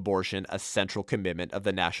make abortion a central commitment of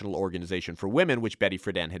the National Organization for Women, which Betty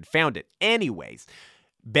Friedan had founded. Anyways,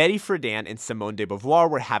 Betty Friedan and Simone de Beauvoir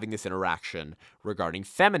were having this interaction regarding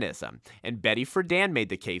feminism. And Betty Friedan made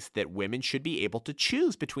the case that women should be able to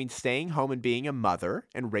choose between staying home and being a mother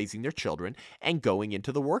and raising their children and going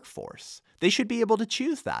into the workforce. They should be able to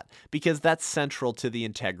choose that because that's central to the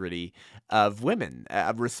integrity of women,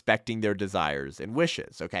 respecting their desires and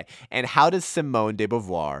wishes. Okay. And how does Simone de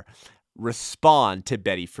Beauvoir respond to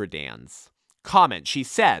Betty Friedan's Comment, she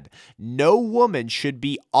said, no woman should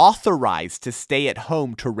be authorized to stay at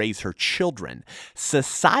home to raise her children.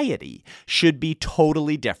 Society should be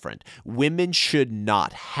totally different. Women should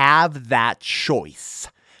not have that choice.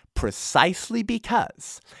 Precisely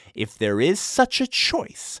because if there is such a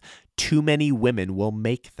choice, too many women will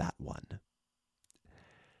make that one.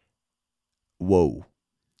 Whoa.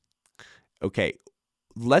 Okay,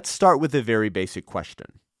 let's start with a very basic question.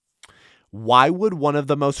 Why would one of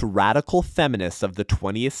the most radical feminists of the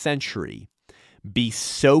 20th century be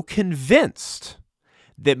so convinced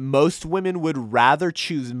that most women would rather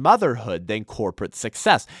choose motherhood than corporate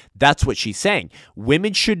success? That's what she's saying.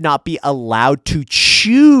 Women should not be allowed to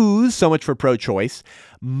choose, so much for pro-choice,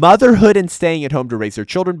 motherhood and staying at home to raise their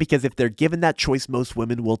children, because if they're given that choice, most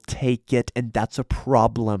women will take it, and that's a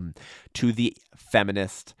problem to the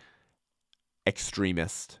feminist,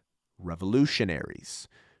 extremist revolutionaries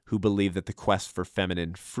who believe that the quest for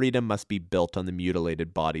feminine freedom must be built on the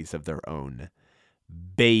mutilated bodies of their own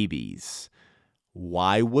babies.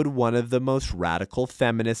 Why would one of the most radical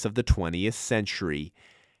feminists of the 20th century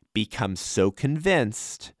become so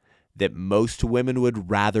convinced that most women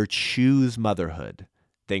would rather choose motherhood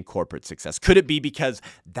than corporate success? Could it be because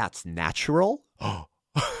that's natural?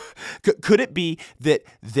 Could it be that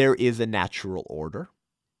there is a natural order?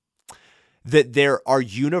 That there are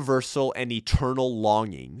universal and eternal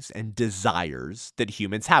longings and desires that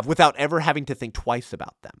humans have without ever having to think twice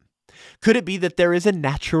about them? Could it be that there is a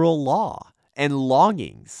natural law and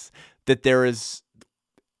longings, that there is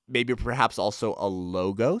maybe perhaps also a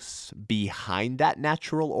logos behind that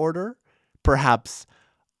natural order? Perhaps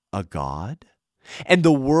a God? And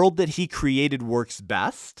the world that he created works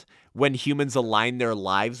best when humans align their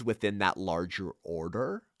lives within that larger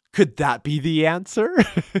order? Could that be the answer?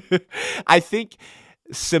 I think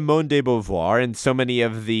Simone de Beauvoir and so many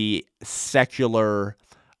of the secular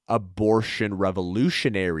abortion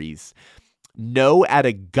revolutionaries know at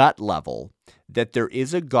a gut level that there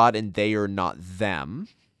is a God and they are not them,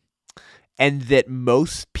 and that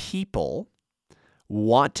most people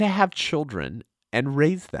want to have children and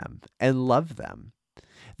raise them and love them.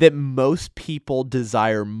 That most people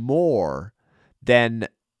desire more than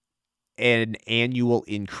an annual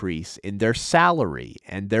increase in their salary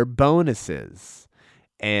and their bonuses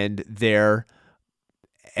and their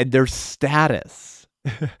status.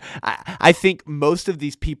 I think most of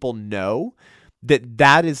these people know that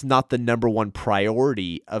that is not the number one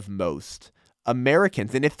priority of most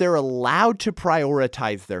Americans. And if they're allowed to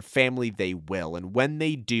prioritize their family, they will. And when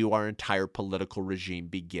they do, our entire political regime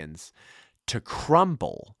begins to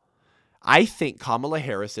crumble. I think Kamala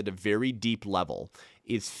Harris, at a very deep level,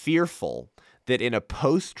 is fearful that in a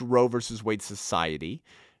post-Roe versus Wade society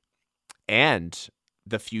and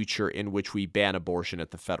the future in which we ban abortion at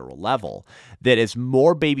the federal level, that as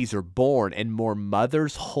more babies are born and more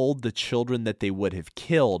mothers hold the children that they would have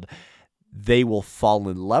killed, they will fall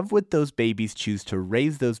in love with those babies, choose to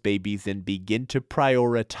raise those babies, and begin to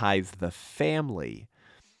prioritize the family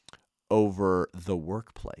over the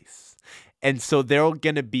workplace. And so they're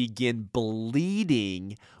going to begin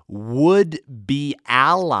bleeding would-be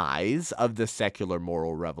allies of the secular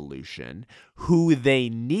moral revolution who they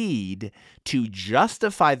need to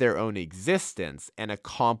justify their own existence and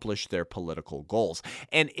accomplish their political goals.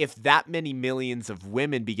 And if that many millions of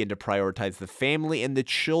women begin to prioritize the family and the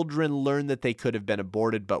children learn that they could have been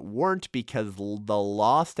aborted but weren't because the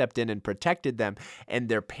law stepped in and protected them and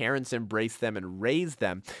their parents embraced them and raised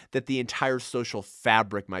them, that the entire social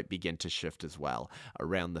fabric might begin to shift as well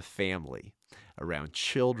around the family, around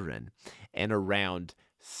children, and around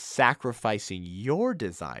sacrificing your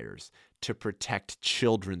desires to protect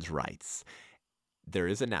children's rights. There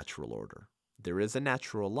is a natural order. There is a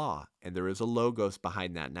natural law, and there is a logos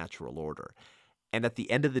behind that natural order. And at the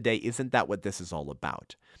end of the day, isn't that what this is all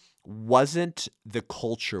about? Wasn't the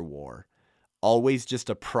culture war always just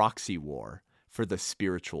a proxy war for the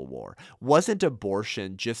spiritual war? Wasn't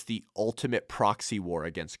abortion just the ultimate proxy war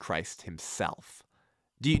against Christ himself?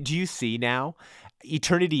 Do you see now?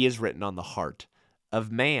 Eternity is written on the heart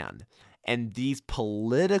of man. And these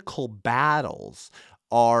political battles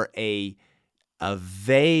are a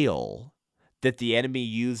veil that the enemy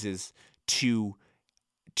uses to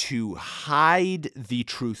hide the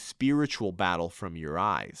true spiritual battle from your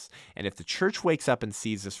eyes. And if the church wakes up and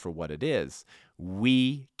sees this for what it is,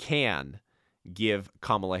 we can give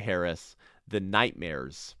Kamala Harris the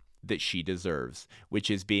nightmares that she deserves,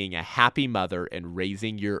 which is being a happy mother and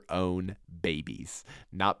raising your own babies,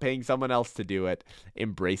 not paying someone else to do it,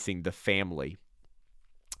 embracing the family.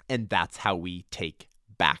 And that's how we take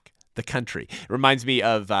back the country. It reminds me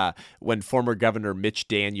of when former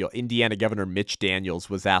Indiana Governor Mitch Daniels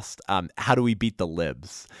was asked, how do we beat the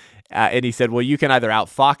libs? And he said, well, you can either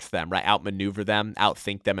outfox them, right? Outmaneuver them,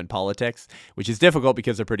 outthink them in politics, which is difficult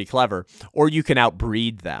because they're pretty clever, or you can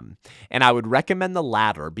outbreed them. And I would recommend the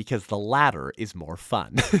latter because the latter is more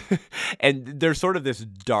fun. And there's sort of this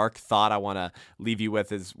dark thought I want to leave you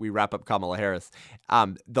with as we wrap up Kamala Harris.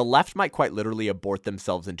 The left might quite literally abort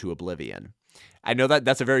themselves into oblivion. I know that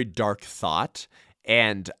that's a very dark thought,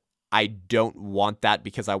 and I don't want that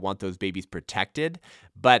because I want those babies protected.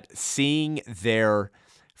 But seeing their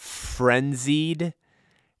frenzied,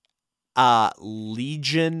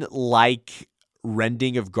 legion-like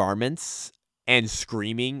rending of garments and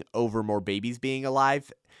screaming over more babies being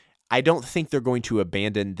alive, I don't think they're going to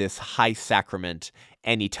abandon this high sacrament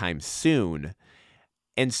anytime soon.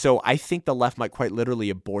 And so I think the left might quite literally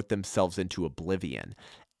abort themselves into oblivion.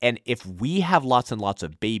 And if we have lots and lots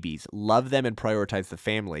of babies, love them and prioritize the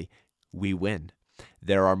family, we win.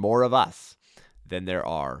 There are more of us than there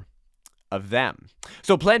are of them.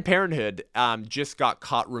 So Planned Parenthood just got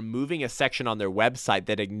caught removing a section on their website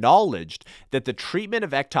that acknowledged that the treatment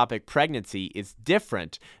of ectopic pregnancy is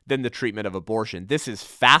different than the treatment of abortion. This is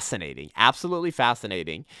fascinating, absolutely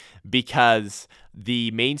fascinating, because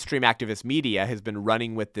the mainstream activist media has been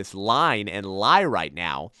running with this line and lie right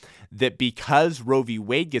now that because Roe v.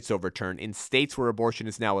 Wade gets overturned in states where abortion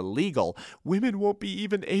is now illegal, women won't be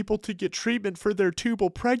even able to get treatment for their tubal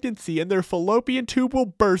pregnancy and their fallopian tube will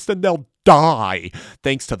burst and they'll die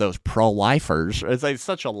thanks to those pro-lifers. It's like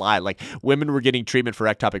such a lie. Like, women were getting treatment for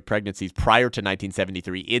ectopic pregnancies prior to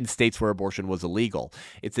 1973 in states where abortion was illegal.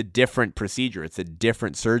 It's a different procedure. It's a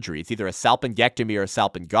different surgery. It's either a salpingectomy or a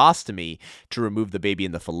salpingostomy to remove the baby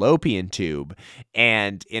in the fallopian tube.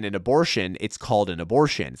 And in an abortion, it's called an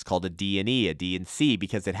abortion. It's called a D&E, a D&C,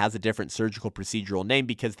 because it has a different surgical procedural name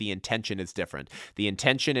because the intention is different. The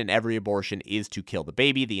intention in every abortion is to kill the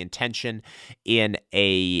baby. The intention in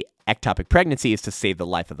a ectopic pregnancy is to save the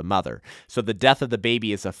life of the mother. So the death of the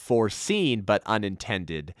baby is a foreseen but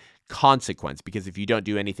unintended consequence, because if you don't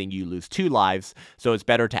do anything, you lose 2 lives. So it's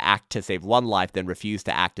better to act to save 1 life than refuse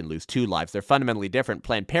to act and lose 2 lives. They're fundamentally different.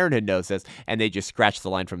 Planned Parenthood knows this, and they just scratch the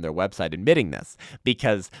line from their website admitting this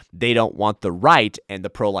because they don't want the right and the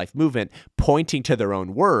pro-life movement pointing to their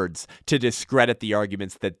own words to discredit the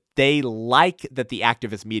arguments that they like that the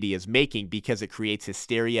activist media is making, because it creates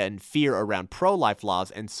hysteria and fear around pro-life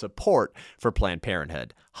laws and support for Planned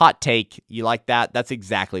Parenthood. Hot take, you like that? That's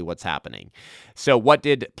exactly what's happening. So what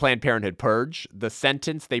did Planned Parenthood purge? The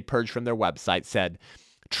sentence they purged from their website said,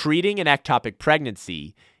 treating an ectopic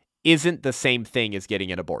pregnancy isn't the same thing as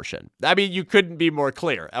getting an abortion. I mean, you couldn't be more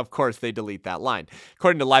clear. Of course, they delete that line.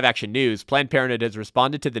 According to Live Action News, Planned Parenthood has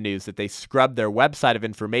responded to the news that they scrubbed their website of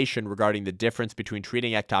information regarding the difference between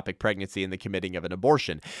treating ectopic pregnancy and the committing of an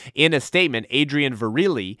abortion. In a statement, Adrienne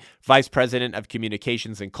Verrilli, Vice President of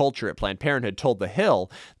Communications and Culture at Planned Parenthood, told The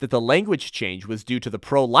Hill that the language change was due to the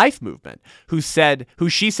pro-life movement, who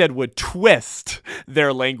she said would twist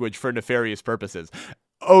their language for nefarious purposes.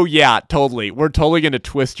 Oh yeah, totally. We're totally going to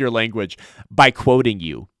twist your language by quoting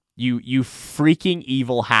you. You freaking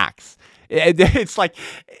evil hacks. It's like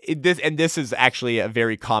this, and this is actually a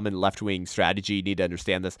very common left-wing strategy. You need to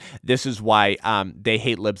understand this. This is why they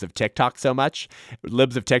hate libs of TikTok so much.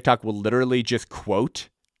 Libs of TikTok will literally just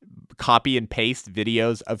copy and paste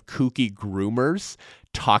videos of kooky groomers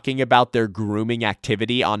talking about their grooming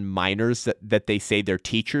activity on minors that they say they're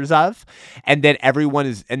teachers of. And then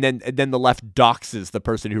then the left doxes the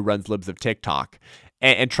person who runs Libs of TikTok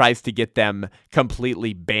and tries to get them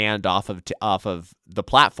completely banned off of the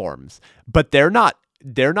platforms. But they're not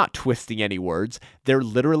twisting any words. They're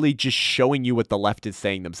literally just showing you what the left is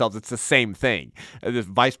saying themselves. It's the same thing. The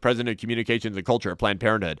Vice President of Communications and Culture at Planned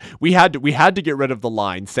Parenthood. We had to get rid of the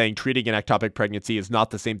line saying treating an ectopic pregnancy is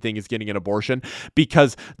not the same thing as getting an abortion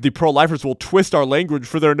because the pro-lifers will twist our language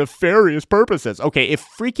for their nefarious purposes. Okay, if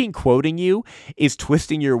freaking quoting you is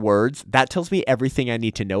twisting your words, that tells me everything I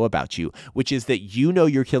need to know about you, which is that you know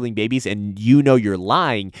you're killing babies and you know you're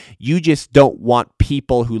lying. You just don't want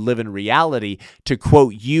people who live in reality to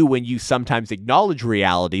quote you when you sometimes acknowledge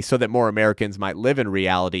reality so that more Americans might live in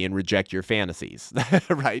reality and reject your fantasies,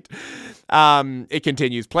 right? It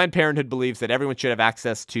continues. Planned Parenthood believes that everyone should have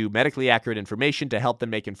access to medically accurate information to help them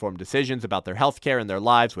make informed decisions about their health care and their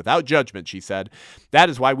lives without judgment, she said. That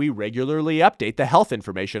is why we regularly update the health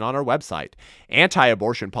information on our website.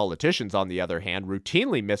 Anti-abortion politicians, on the other hand,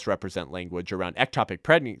 routinely misrepresent language around ectopic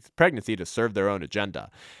pregnancy to serve their own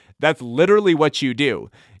agenda. That's literally what you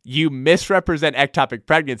do. You misrepresent ectopic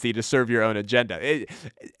pregnancy to serve your own agenda.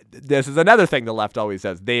 this is another thing the left always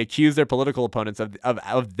does. They accuse their political opponents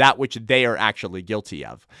of that which they are actually guilty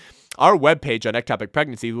of. Our webpage on ectopic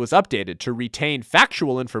pregnancy was updated to retain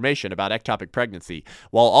factual information about ectopic pregnancy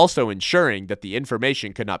while also ensuring that the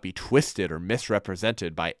information could not be twisted or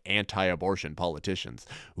misrepresented by anti-abortion politicians.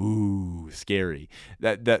 Ooh, scary.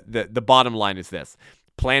 The bottom line is this.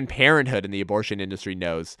 Planned Parenthood in the abortion industry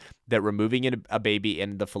knows that removing a baby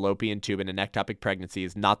in the fallopian tube in an ectopic pregnancy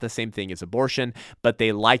is not the same thing as abortion, but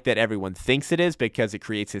they like that everyone thinks it is because it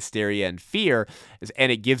creates hysteria and fear,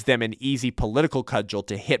 and it gives them an easy political cudgel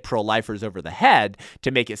to hit pro-lifers over the head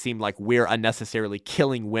to make it seem like we're unnecessarily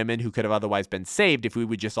killing women who could have otherwise been saved if we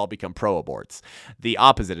would just all become pro-aborts. The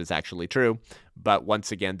opposite is actually true, but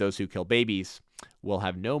once again, those who kill babies will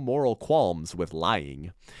have no moral qualms with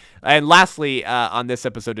lying. And lastly, on this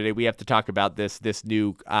episode today, we have to talk about this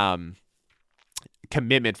new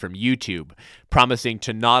commitment from YouTube promising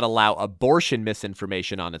to not allow abortion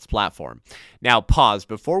misinformation on its platform. Now, pause.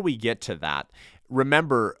 Before we get to that,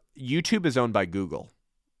 remember, YouTube is owned by Google,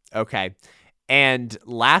 okay? And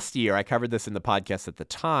last year, I covered this in the podcast at the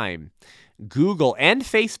time, Google and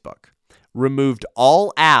Facebook removed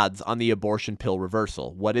all ads on the abortion pill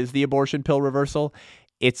reversal. What is the abortion pill reversal?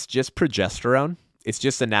 It's just progesterone. It's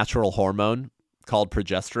just a natural hormone called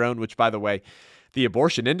progesterone, which, by the way, the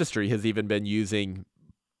abortion industry has even been using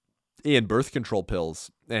in birth control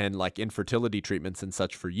pills and like infertility treatments and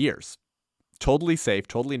such for years. Totally safe,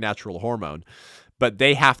 totally natural hormone. But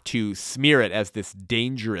they have to smear it as this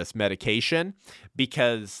dangerous medication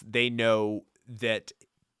because they know that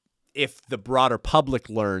if the broader public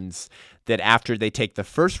learns that after they take the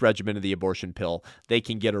first regimen of the abortion pill, they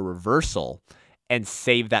can get a reversal and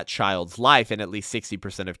save that child's life in at least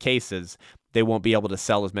 60% of cases, they won't be able to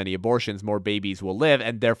sell as many abortions, more babies will live,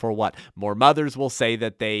 and therefore what? More mothers will say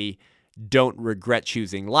that they don't regret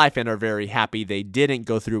choosing life and are very happy they didn't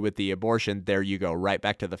go through with the abortion. There you go, right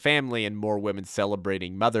back to the family, and more women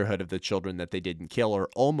celebrating motherhood of the children that they didn't kill or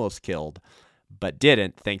almost killed, but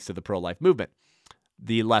didn't, thanks to the pro-life movement.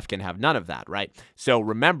 The left can have none of that, right? So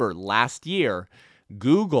remember, last year,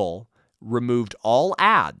 Google removed all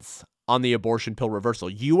ads on the abortion pill reversal.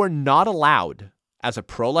 You are not allowed, as a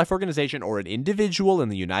pro-life organization or an individual in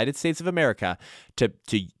the United States of America,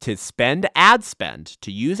 to spend ad spend,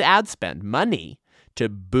 to use ad spend money to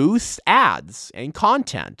boost ads and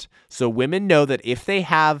content so women know that if they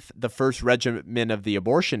have the first regimen of the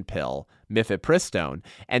abortion pill, mifepristone,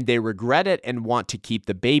 and they regret it and want to keep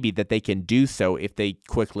the baby, that they can do so if they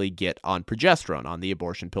quickly get on progesterone, on the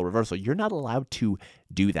abortion pill reversal. You're not allowed to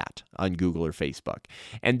do that on Google or Facebook.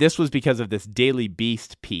 And this was because of this Daily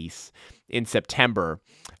Beast piece in September.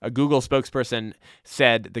 A Google spokesperson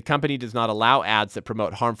said the company does not allow ads that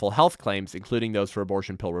promote harmful health claims, including those for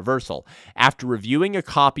abortion pill reversal. After reviewing a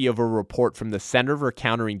copy of a report from the Center for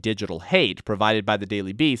Countering Digital Hate provided by the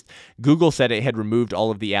Daily Beast, Google said it had removed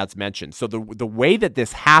all of the ads mentioned. So the way that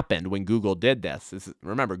this happened when Google did this is,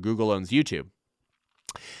 remember, Google owns YouTube.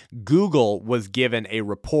 Google was given a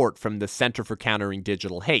report from the Center for Countering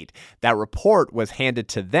Digital Hate. That report was handed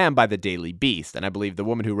to them by the Daily Beast, and I believe the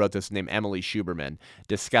woman who wrote this is named Emily Schuberman,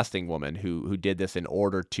 disgusting woman who did this in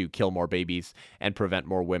order to kill more babies and prevent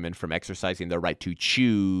more women from exercising their right to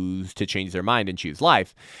choose to change their mind and choose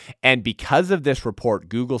life. And because of this report,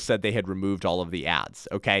 Google said they had removed all of the ads,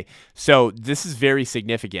 okay? So this is very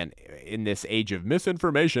significant in this age of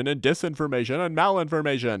misinformation and disinformation and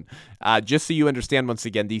malinformation. Just so you understand, once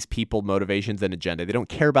again, these people, motivations and agenda, they don't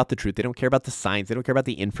care about the truth. They don't care about the science. They don't care about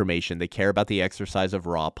the information. They care about the exercise of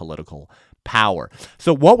raw political power.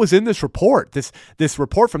 So what was in this report? This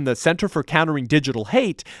report from the Center for Countering Digital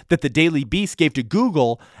Hate that the Daily Beast gave to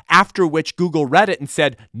Google, after which Google read it and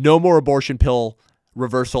said, no more abortion pill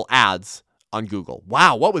reversal ads on Google.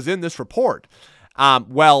 Wow, what was in this report?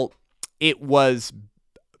 Well, it was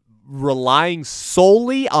relying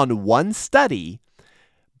solely on one study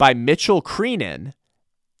by Mitchell Creenan,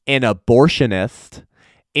 an abortionist,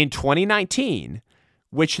 in 2019,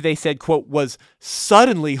 which they said, quote, was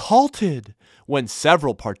suddenly halted when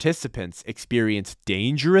several participants experienced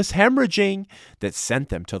dangerous hemorrhaging that sent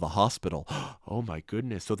them to the hospital. Oh my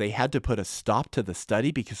goodness. So they had to put a stop to the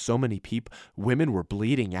study because so many women were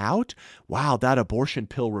bleeding out? Wow, that abortion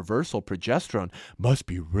pill reversal progesterone must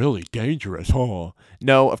be really dangerous, huh?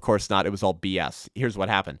 No, of course not. It was all BS. Here's what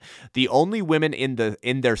happened. The only women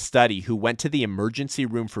in their study who went to the emergency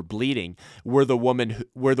room for bleeding were the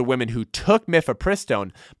women who took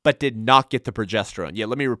mifepristone but did not get the progesterone. Yeah,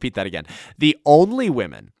 let me repeat that again. The only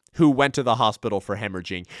women who went to the hospital for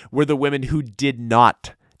hemorrhaging were the women who did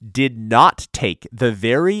not did not take the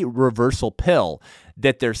very reversal pill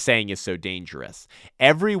that they're saying is so dangerous.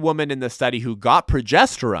 Every woman in the study who got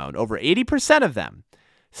progesterone, over 80% of them,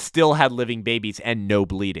 still had living babies and no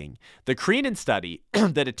bleeding. The Creenan study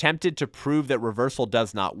that attempted to prove that reversal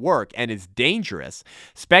does not work and is dangerous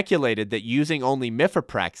speculated that using only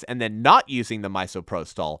Mifeprex and then not using the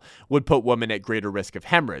misoprostol would put women at greater risk of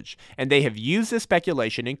hemorrhage. And they have used this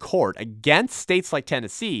speculation in court against states like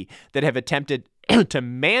Tennessee that have attempted to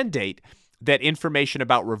mandate that information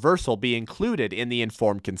about reversal be included in the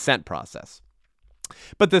informed consent process.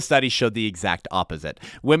 But the study showed the exact opposite.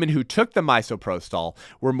 Women who took the misoprostol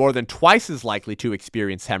were more than twice as likely to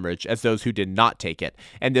experience hemorrhage as those who did not take it.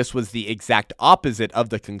 And this was the exact opposite of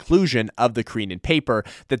the conclusion of the Creenan paper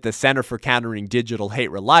that the Center for Countering Digital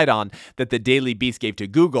Hate relied on, that the Daily Beast gave to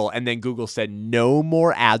Google, and then Google said no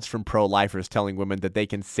more ads from pro-lifers telling women that they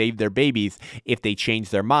can save their babies if they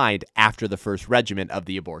change their mind after the first regimen of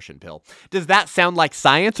the abortion pill. Does that sound like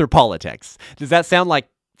science or politics? Does that sound like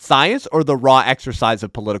science or the raw exercise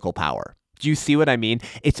of political power? Do you see what I mean?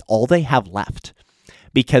 It's all they have left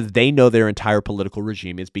because they know their entire political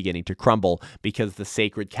regime is beginning to crumble because the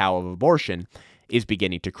sacred cow of abortion is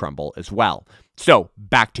beginning to crumble as well. So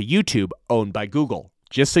back to YouTube, owned by Google,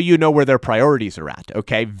 just so you know where their priorities are at.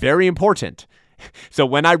 Okay, very important. So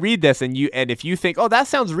when I read this and if you think, oh, that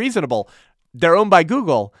sounds reasonable, they're owned by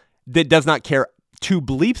Google that does not care two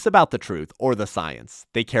bleeps about the truth or the science.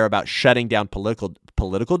 They care about shutting down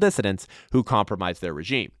political dissidents who compromise their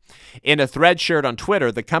regime. In a thread shared on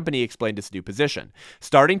Twitter, the company explained its new position.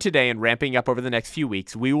 Starting today and ramping up over the next few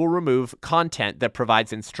weeks, we will remove content that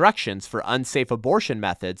provides instructions for unsafe abortion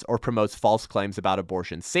methods or promotes false claims about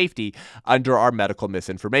abortion safety under our medical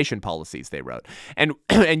misinformation policies, they wrote.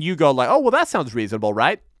 And you go like, oh, well, that sounds reasonable,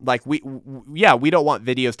 right? Like we don't want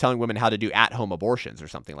videos telling women how to do at-home abortions or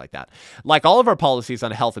something like that. Like all of our policies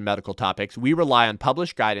on health and medical topics, we rely on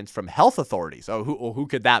published guidance from health authorities. Oh, who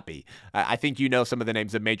could that be? I think you know some of the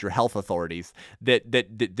names of major health authorities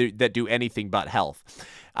that do anything but health.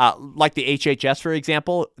 Like the HHS, for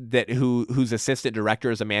example, whose assistant director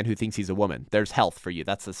is a man who thinks he's a woman. There's health for you.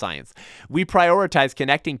 That's the science. We prioritize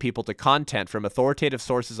connecting people to content from authoritative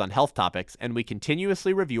sources on health topics, and we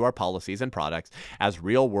continuously review our policies and products as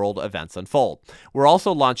real-world events unfold. We're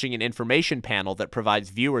also launching an information panel that provides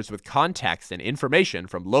viewers with context and information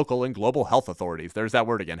from local and global health authorities. There's that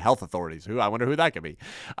word again, health authorities. I wonder who that could be.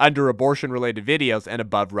 Under abortion-related videos and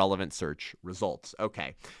above relevant search results.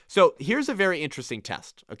 Okay, so here's a very interesting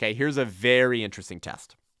test. Okay, here's a very interesting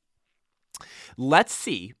test. Let's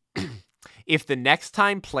see if the next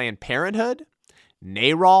time Planned Parenthood,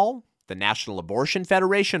 NARAL, the National Abortion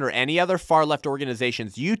Federation, or any other far-left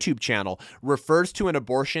organization's YouTube channel refers to an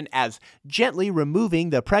abortion as gently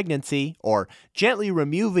removing the pregnancy or gently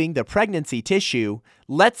removing the pregnancy tissue,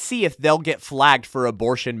 let's see if they'll get flagged for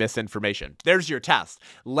abortion misinformation. There's your test.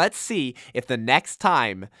 Let's see if the next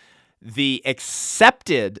time the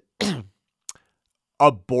accepted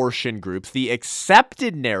abortion groups, the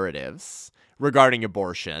accepted narratives regarding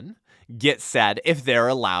abortion get said, if they're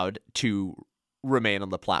allowed to remain on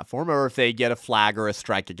the platform or if they get a flag or a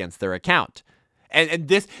strike against their account. And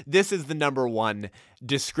this is the number one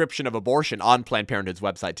description of abortion on Planned Parenthood's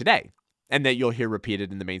website today. And that you'll hear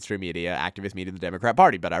repeated in the mainstream media, activist media, the Democrat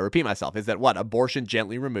Party. But I repeat myself, is that what? Abortion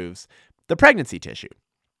gently removes the pregnancy tissue.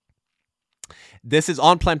 This is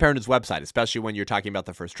on Planned Parenthood's website, especially when you're talking about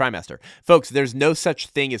the first trimester. Folks, there's no such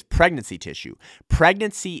thing as pregnancy tissue.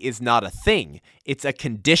 Pregnancy is not a thing. It's a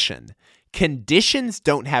condition. Conditions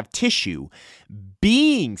don't have tissue.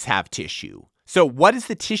 Beings have tissue. So what is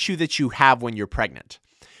the tissue that you have when you're pregnant?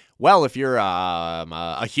 Well, if you're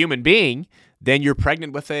a human being, then you're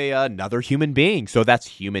pregnant with another human being. So that's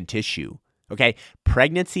human tissue. Okay,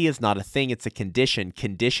 pregnancy is not a thing, it's a condition.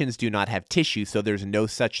 Conditions do not have tissue, so there's no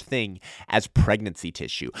such thing as pregnancy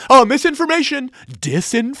tissue. Oh, misinformation,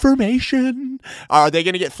 disinformation. Are they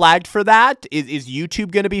going to get flagged for that? Is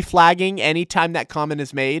YouTube going to be flagging anytime that comment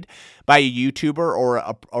is made by a YouTuber or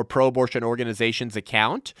a pro-abortion organization's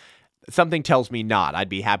account? Something tells me not. I'd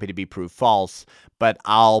be happy to be proved false, but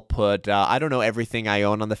I'll put, everything I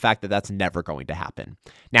own on the fact that that's never going to happen.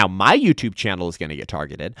 Now, my YouTube channel is going to get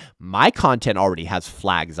targeted. My content already has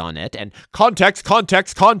flags on it and context,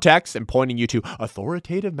 and pointing you to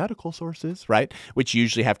authoritative medical sources, right? Which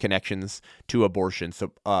usually have connections to abortion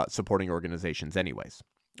supporting organizations anyways.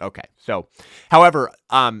 Okay, so, however,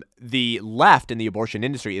 the left in the abortion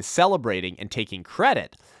industry is celebrating and taking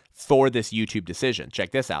credit for this YouTube decision.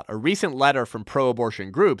 Check this out. A recent letter from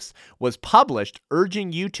pro-abortion groups was published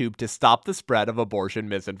urging YouTube to stop the spread of abortion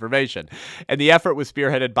misinformation. And the effort was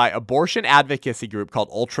spearheaded by abortion advocacy group called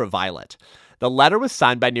Ultraviolet. The letter was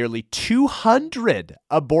signed by nearly 200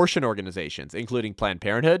 abortion organizations, including Planned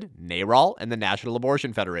Parenthood, NARAL, and the National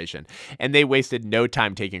Abortion Federation, and they wasted no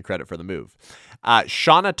time taking credit for the move.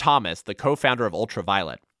 Shauna Thomas, the co-founder of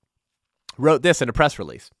Ultraviolet, wrote this in a press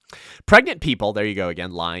release. Pregnant people, there you go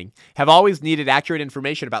again, lying, have always needed accurate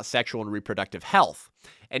information about sexual and reproductive health.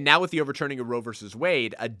 And now with the overturning of Roe versus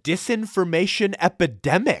Wade, a disinformation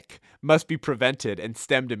epidemic must be prevented and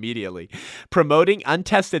stemmed immediately. Promoting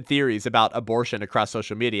untested theories about abortion across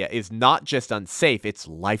social media is not just unsafe, it's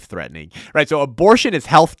life-threatening, right? So abortion is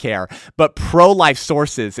healthcare, but pro-life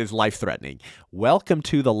sources is life-threatening. Welcome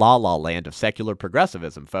to the la-la land of secular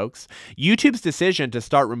progressivism, folks. YouTube's decision to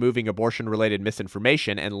start removing abortion-related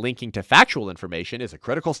misinformation and linking to factual information is a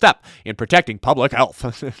critical step in protecting public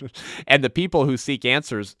health and the people who seek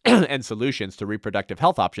answers and solutions to reproductive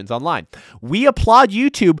health options online. We applaud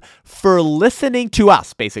YouTube for listening to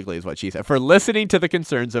us, basically is what she said, for listening to the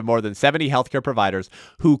concerns of more than 70 healthcare providers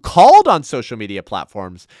who called on social media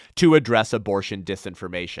platforms to address abortion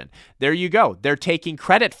disinformation. There you go. They're taking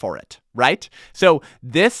credit for it, right? So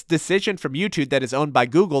this decision from YouTube that is owned by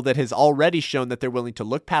Google that has already shown that they're willing to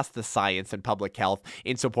look past the science and public health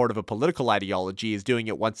in support of a political ideology is doing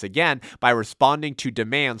it once again by responding to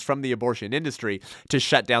demands from the abortion industry to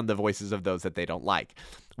shut down the voices of those that they don't like.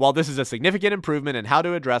 While this is a significant improvement in how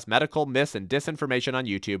to address medical mis and disinformation on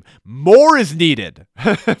YouTube, more is needed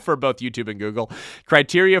for both YouTube and Google.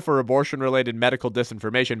 Criteria for abortion-related medical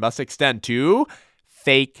disinformation must extend to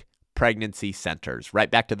fake pregnancy centers. Right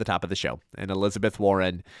back to the top of the show. And Elizabeth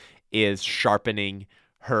Warren is sharpening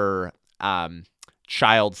her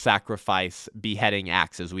child sacrifice beheading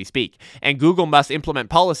axe as we speak. And Google must implement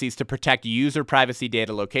policies to protect user privacy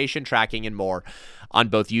data, location tracking, and more on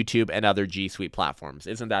both YouTube and other G Suite platforms.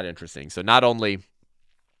 Isn't that interesting? So not only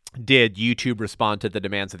did YouTube respond to the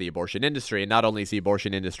demands of the abortion industry, and not only is the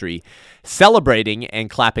abortion industry celebrating and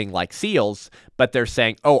clapping like seals, but they're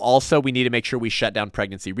saying, oh, also we need to make sure we shut down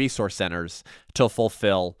pregnancy resource centers to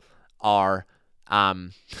fulfill our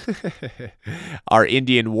our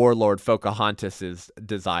Indian warlord Pocahontas's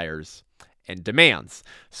desires and demands.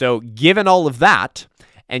 So given all of that,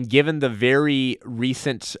 and given the very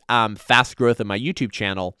recent fast growth of my YouTube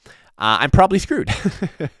channel, I'm probably screwed.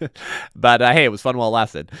 But hey, it was fun while it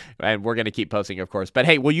lasted. And we're going to keep posting, of course. But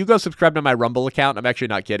hey, will you go subscribe to my Rumble account? I'm actually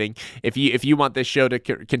not kidding. If you want this show to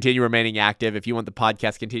continue remaining active, if you want the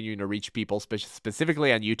podcast continuing to reach people,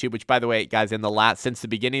 specifically on YouTube, which by the way, guys, since the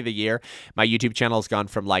beginning of the year, my YouTube channel has gone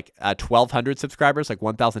from like 1,200 subscribers, like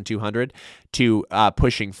 1,200, to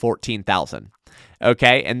pushing 14,000.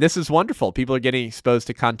 Okay, and this is wonderful. People are getting exposed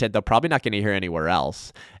to content they're probably not going to hear anywhere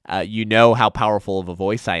else. You know how powerful of a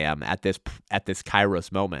voice I am at this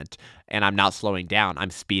Kairos moment, and I'm not slowing down.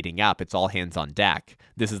 I'm speeding up. It's all hands on deck.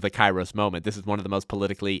 This is the Kairos moment. This is one of the most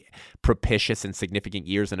politically propitious and significant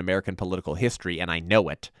years in American political history, and I know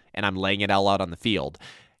it, and I'm laying it all out on the field.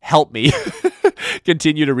 Help me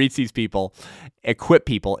continue to reach these people, equip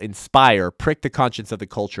people, inspire, prick the conscience of the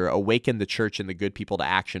culture, awaken the church and the good people to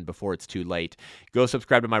action before it's too late. Go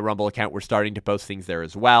subscribe to my Rumble account. We're starting to post things there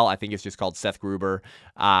as well. I think it's just called Seth Gruber,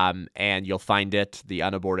 and you'll find it, the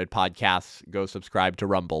Unaborted Podcast. Go subscribe to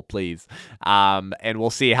Rumble, please. And we'll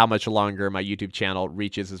see how much longer my YouTube channel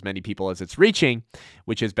reaches as many people as it's reaching,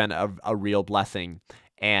 which has been a real blessing.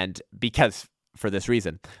 And because for this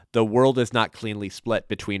reason, the world is not cleanly split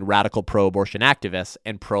between radical pro-abortion activists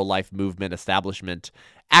and pro-life movement establishment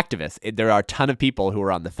activists. There are a ton of people who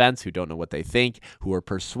are on the fence, who don't know what they think, who are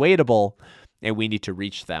persuadable, and we need to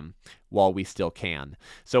reach them while we still can.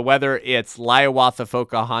 So whether it's Hiawatha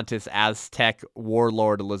Pocahontas Aztec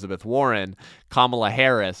warlord Elizabeth Warren, Kamala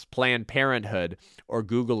Harris, Planned Parenthood, or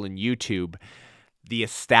Google and YouTube, the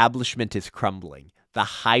establishment is crumbling. The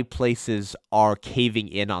high places are caving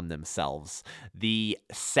in on themselves. The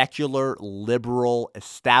secular liberal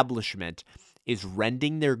establishment is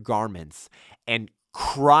rending their garments and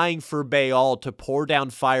crying for Baal to pour down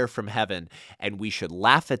fire from heaven. And we should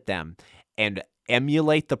laugh at them and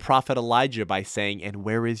emulate the prophet Elijah by saying, "And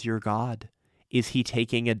where is your God? Is he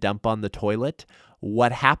taking a dump on the toilet?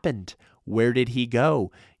 What happened? Where did he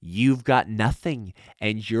go? You've got nothing."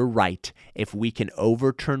 And you're right. If we can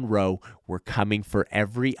overturn Roe, we're coming for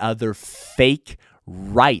every other fake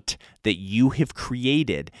right that you have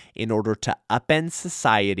created in order to upend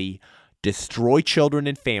society, destroy children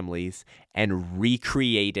and families, and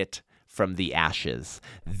recreate it from the ashes.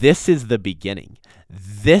 This is the beginning.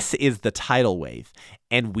 This is the tidal wave.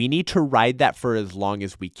 And we need to ride that for as long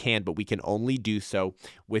as we can, but we can only do so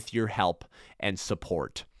with your help and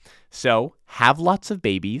support. So have lots of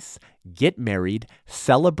babies, get married,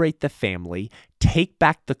 celebrate the family, take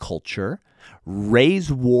back the culture,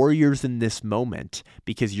 raise warriors in this moment,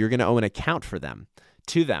 because you're going to owe an account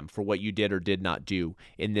to them for what you did or did not do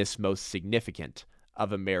in this most significant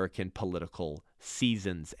of American political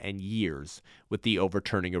seasons and years with the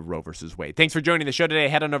overturning of Roe versus Wade. Thanks for joining the show today.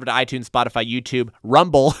 Head on over to iTunes, Spotify, YouTube,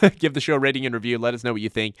 Rumble. Give the show a rating and review. Let us know what you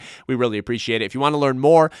think. We really appreciate it. If you want to learn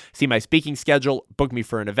more, see my speaking schedule, book me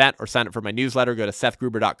for an event, or sign up for my newsletter, go to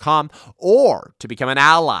sethgruber.com. Or to become an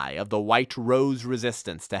ally of the White Rose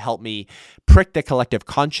Resistance to help me prick the collective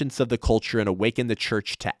conscience of the culture and awaken the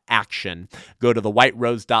church to action, go to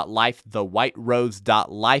thewhiterose.life,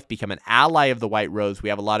 thewhiterose.life. Become an ally of the White Rose. We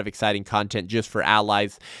have a lot of exciting content just for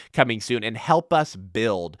allies coming soon, and help us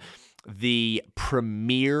build the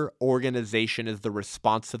premier organization as the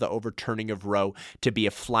response to the overturning of Roe to be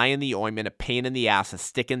a fly in the ointment, a pain in the ass, a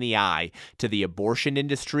stick in the eye to the abortion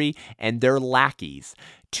industry and their lackeys,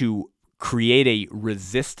 to create a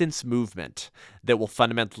resistance movement that will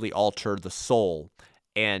fundamentally alter the soul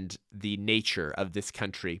and the nature of this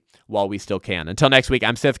country while we still can. Until next week,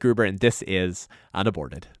 I'm Seth Gruber, and this is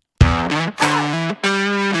Unaborted.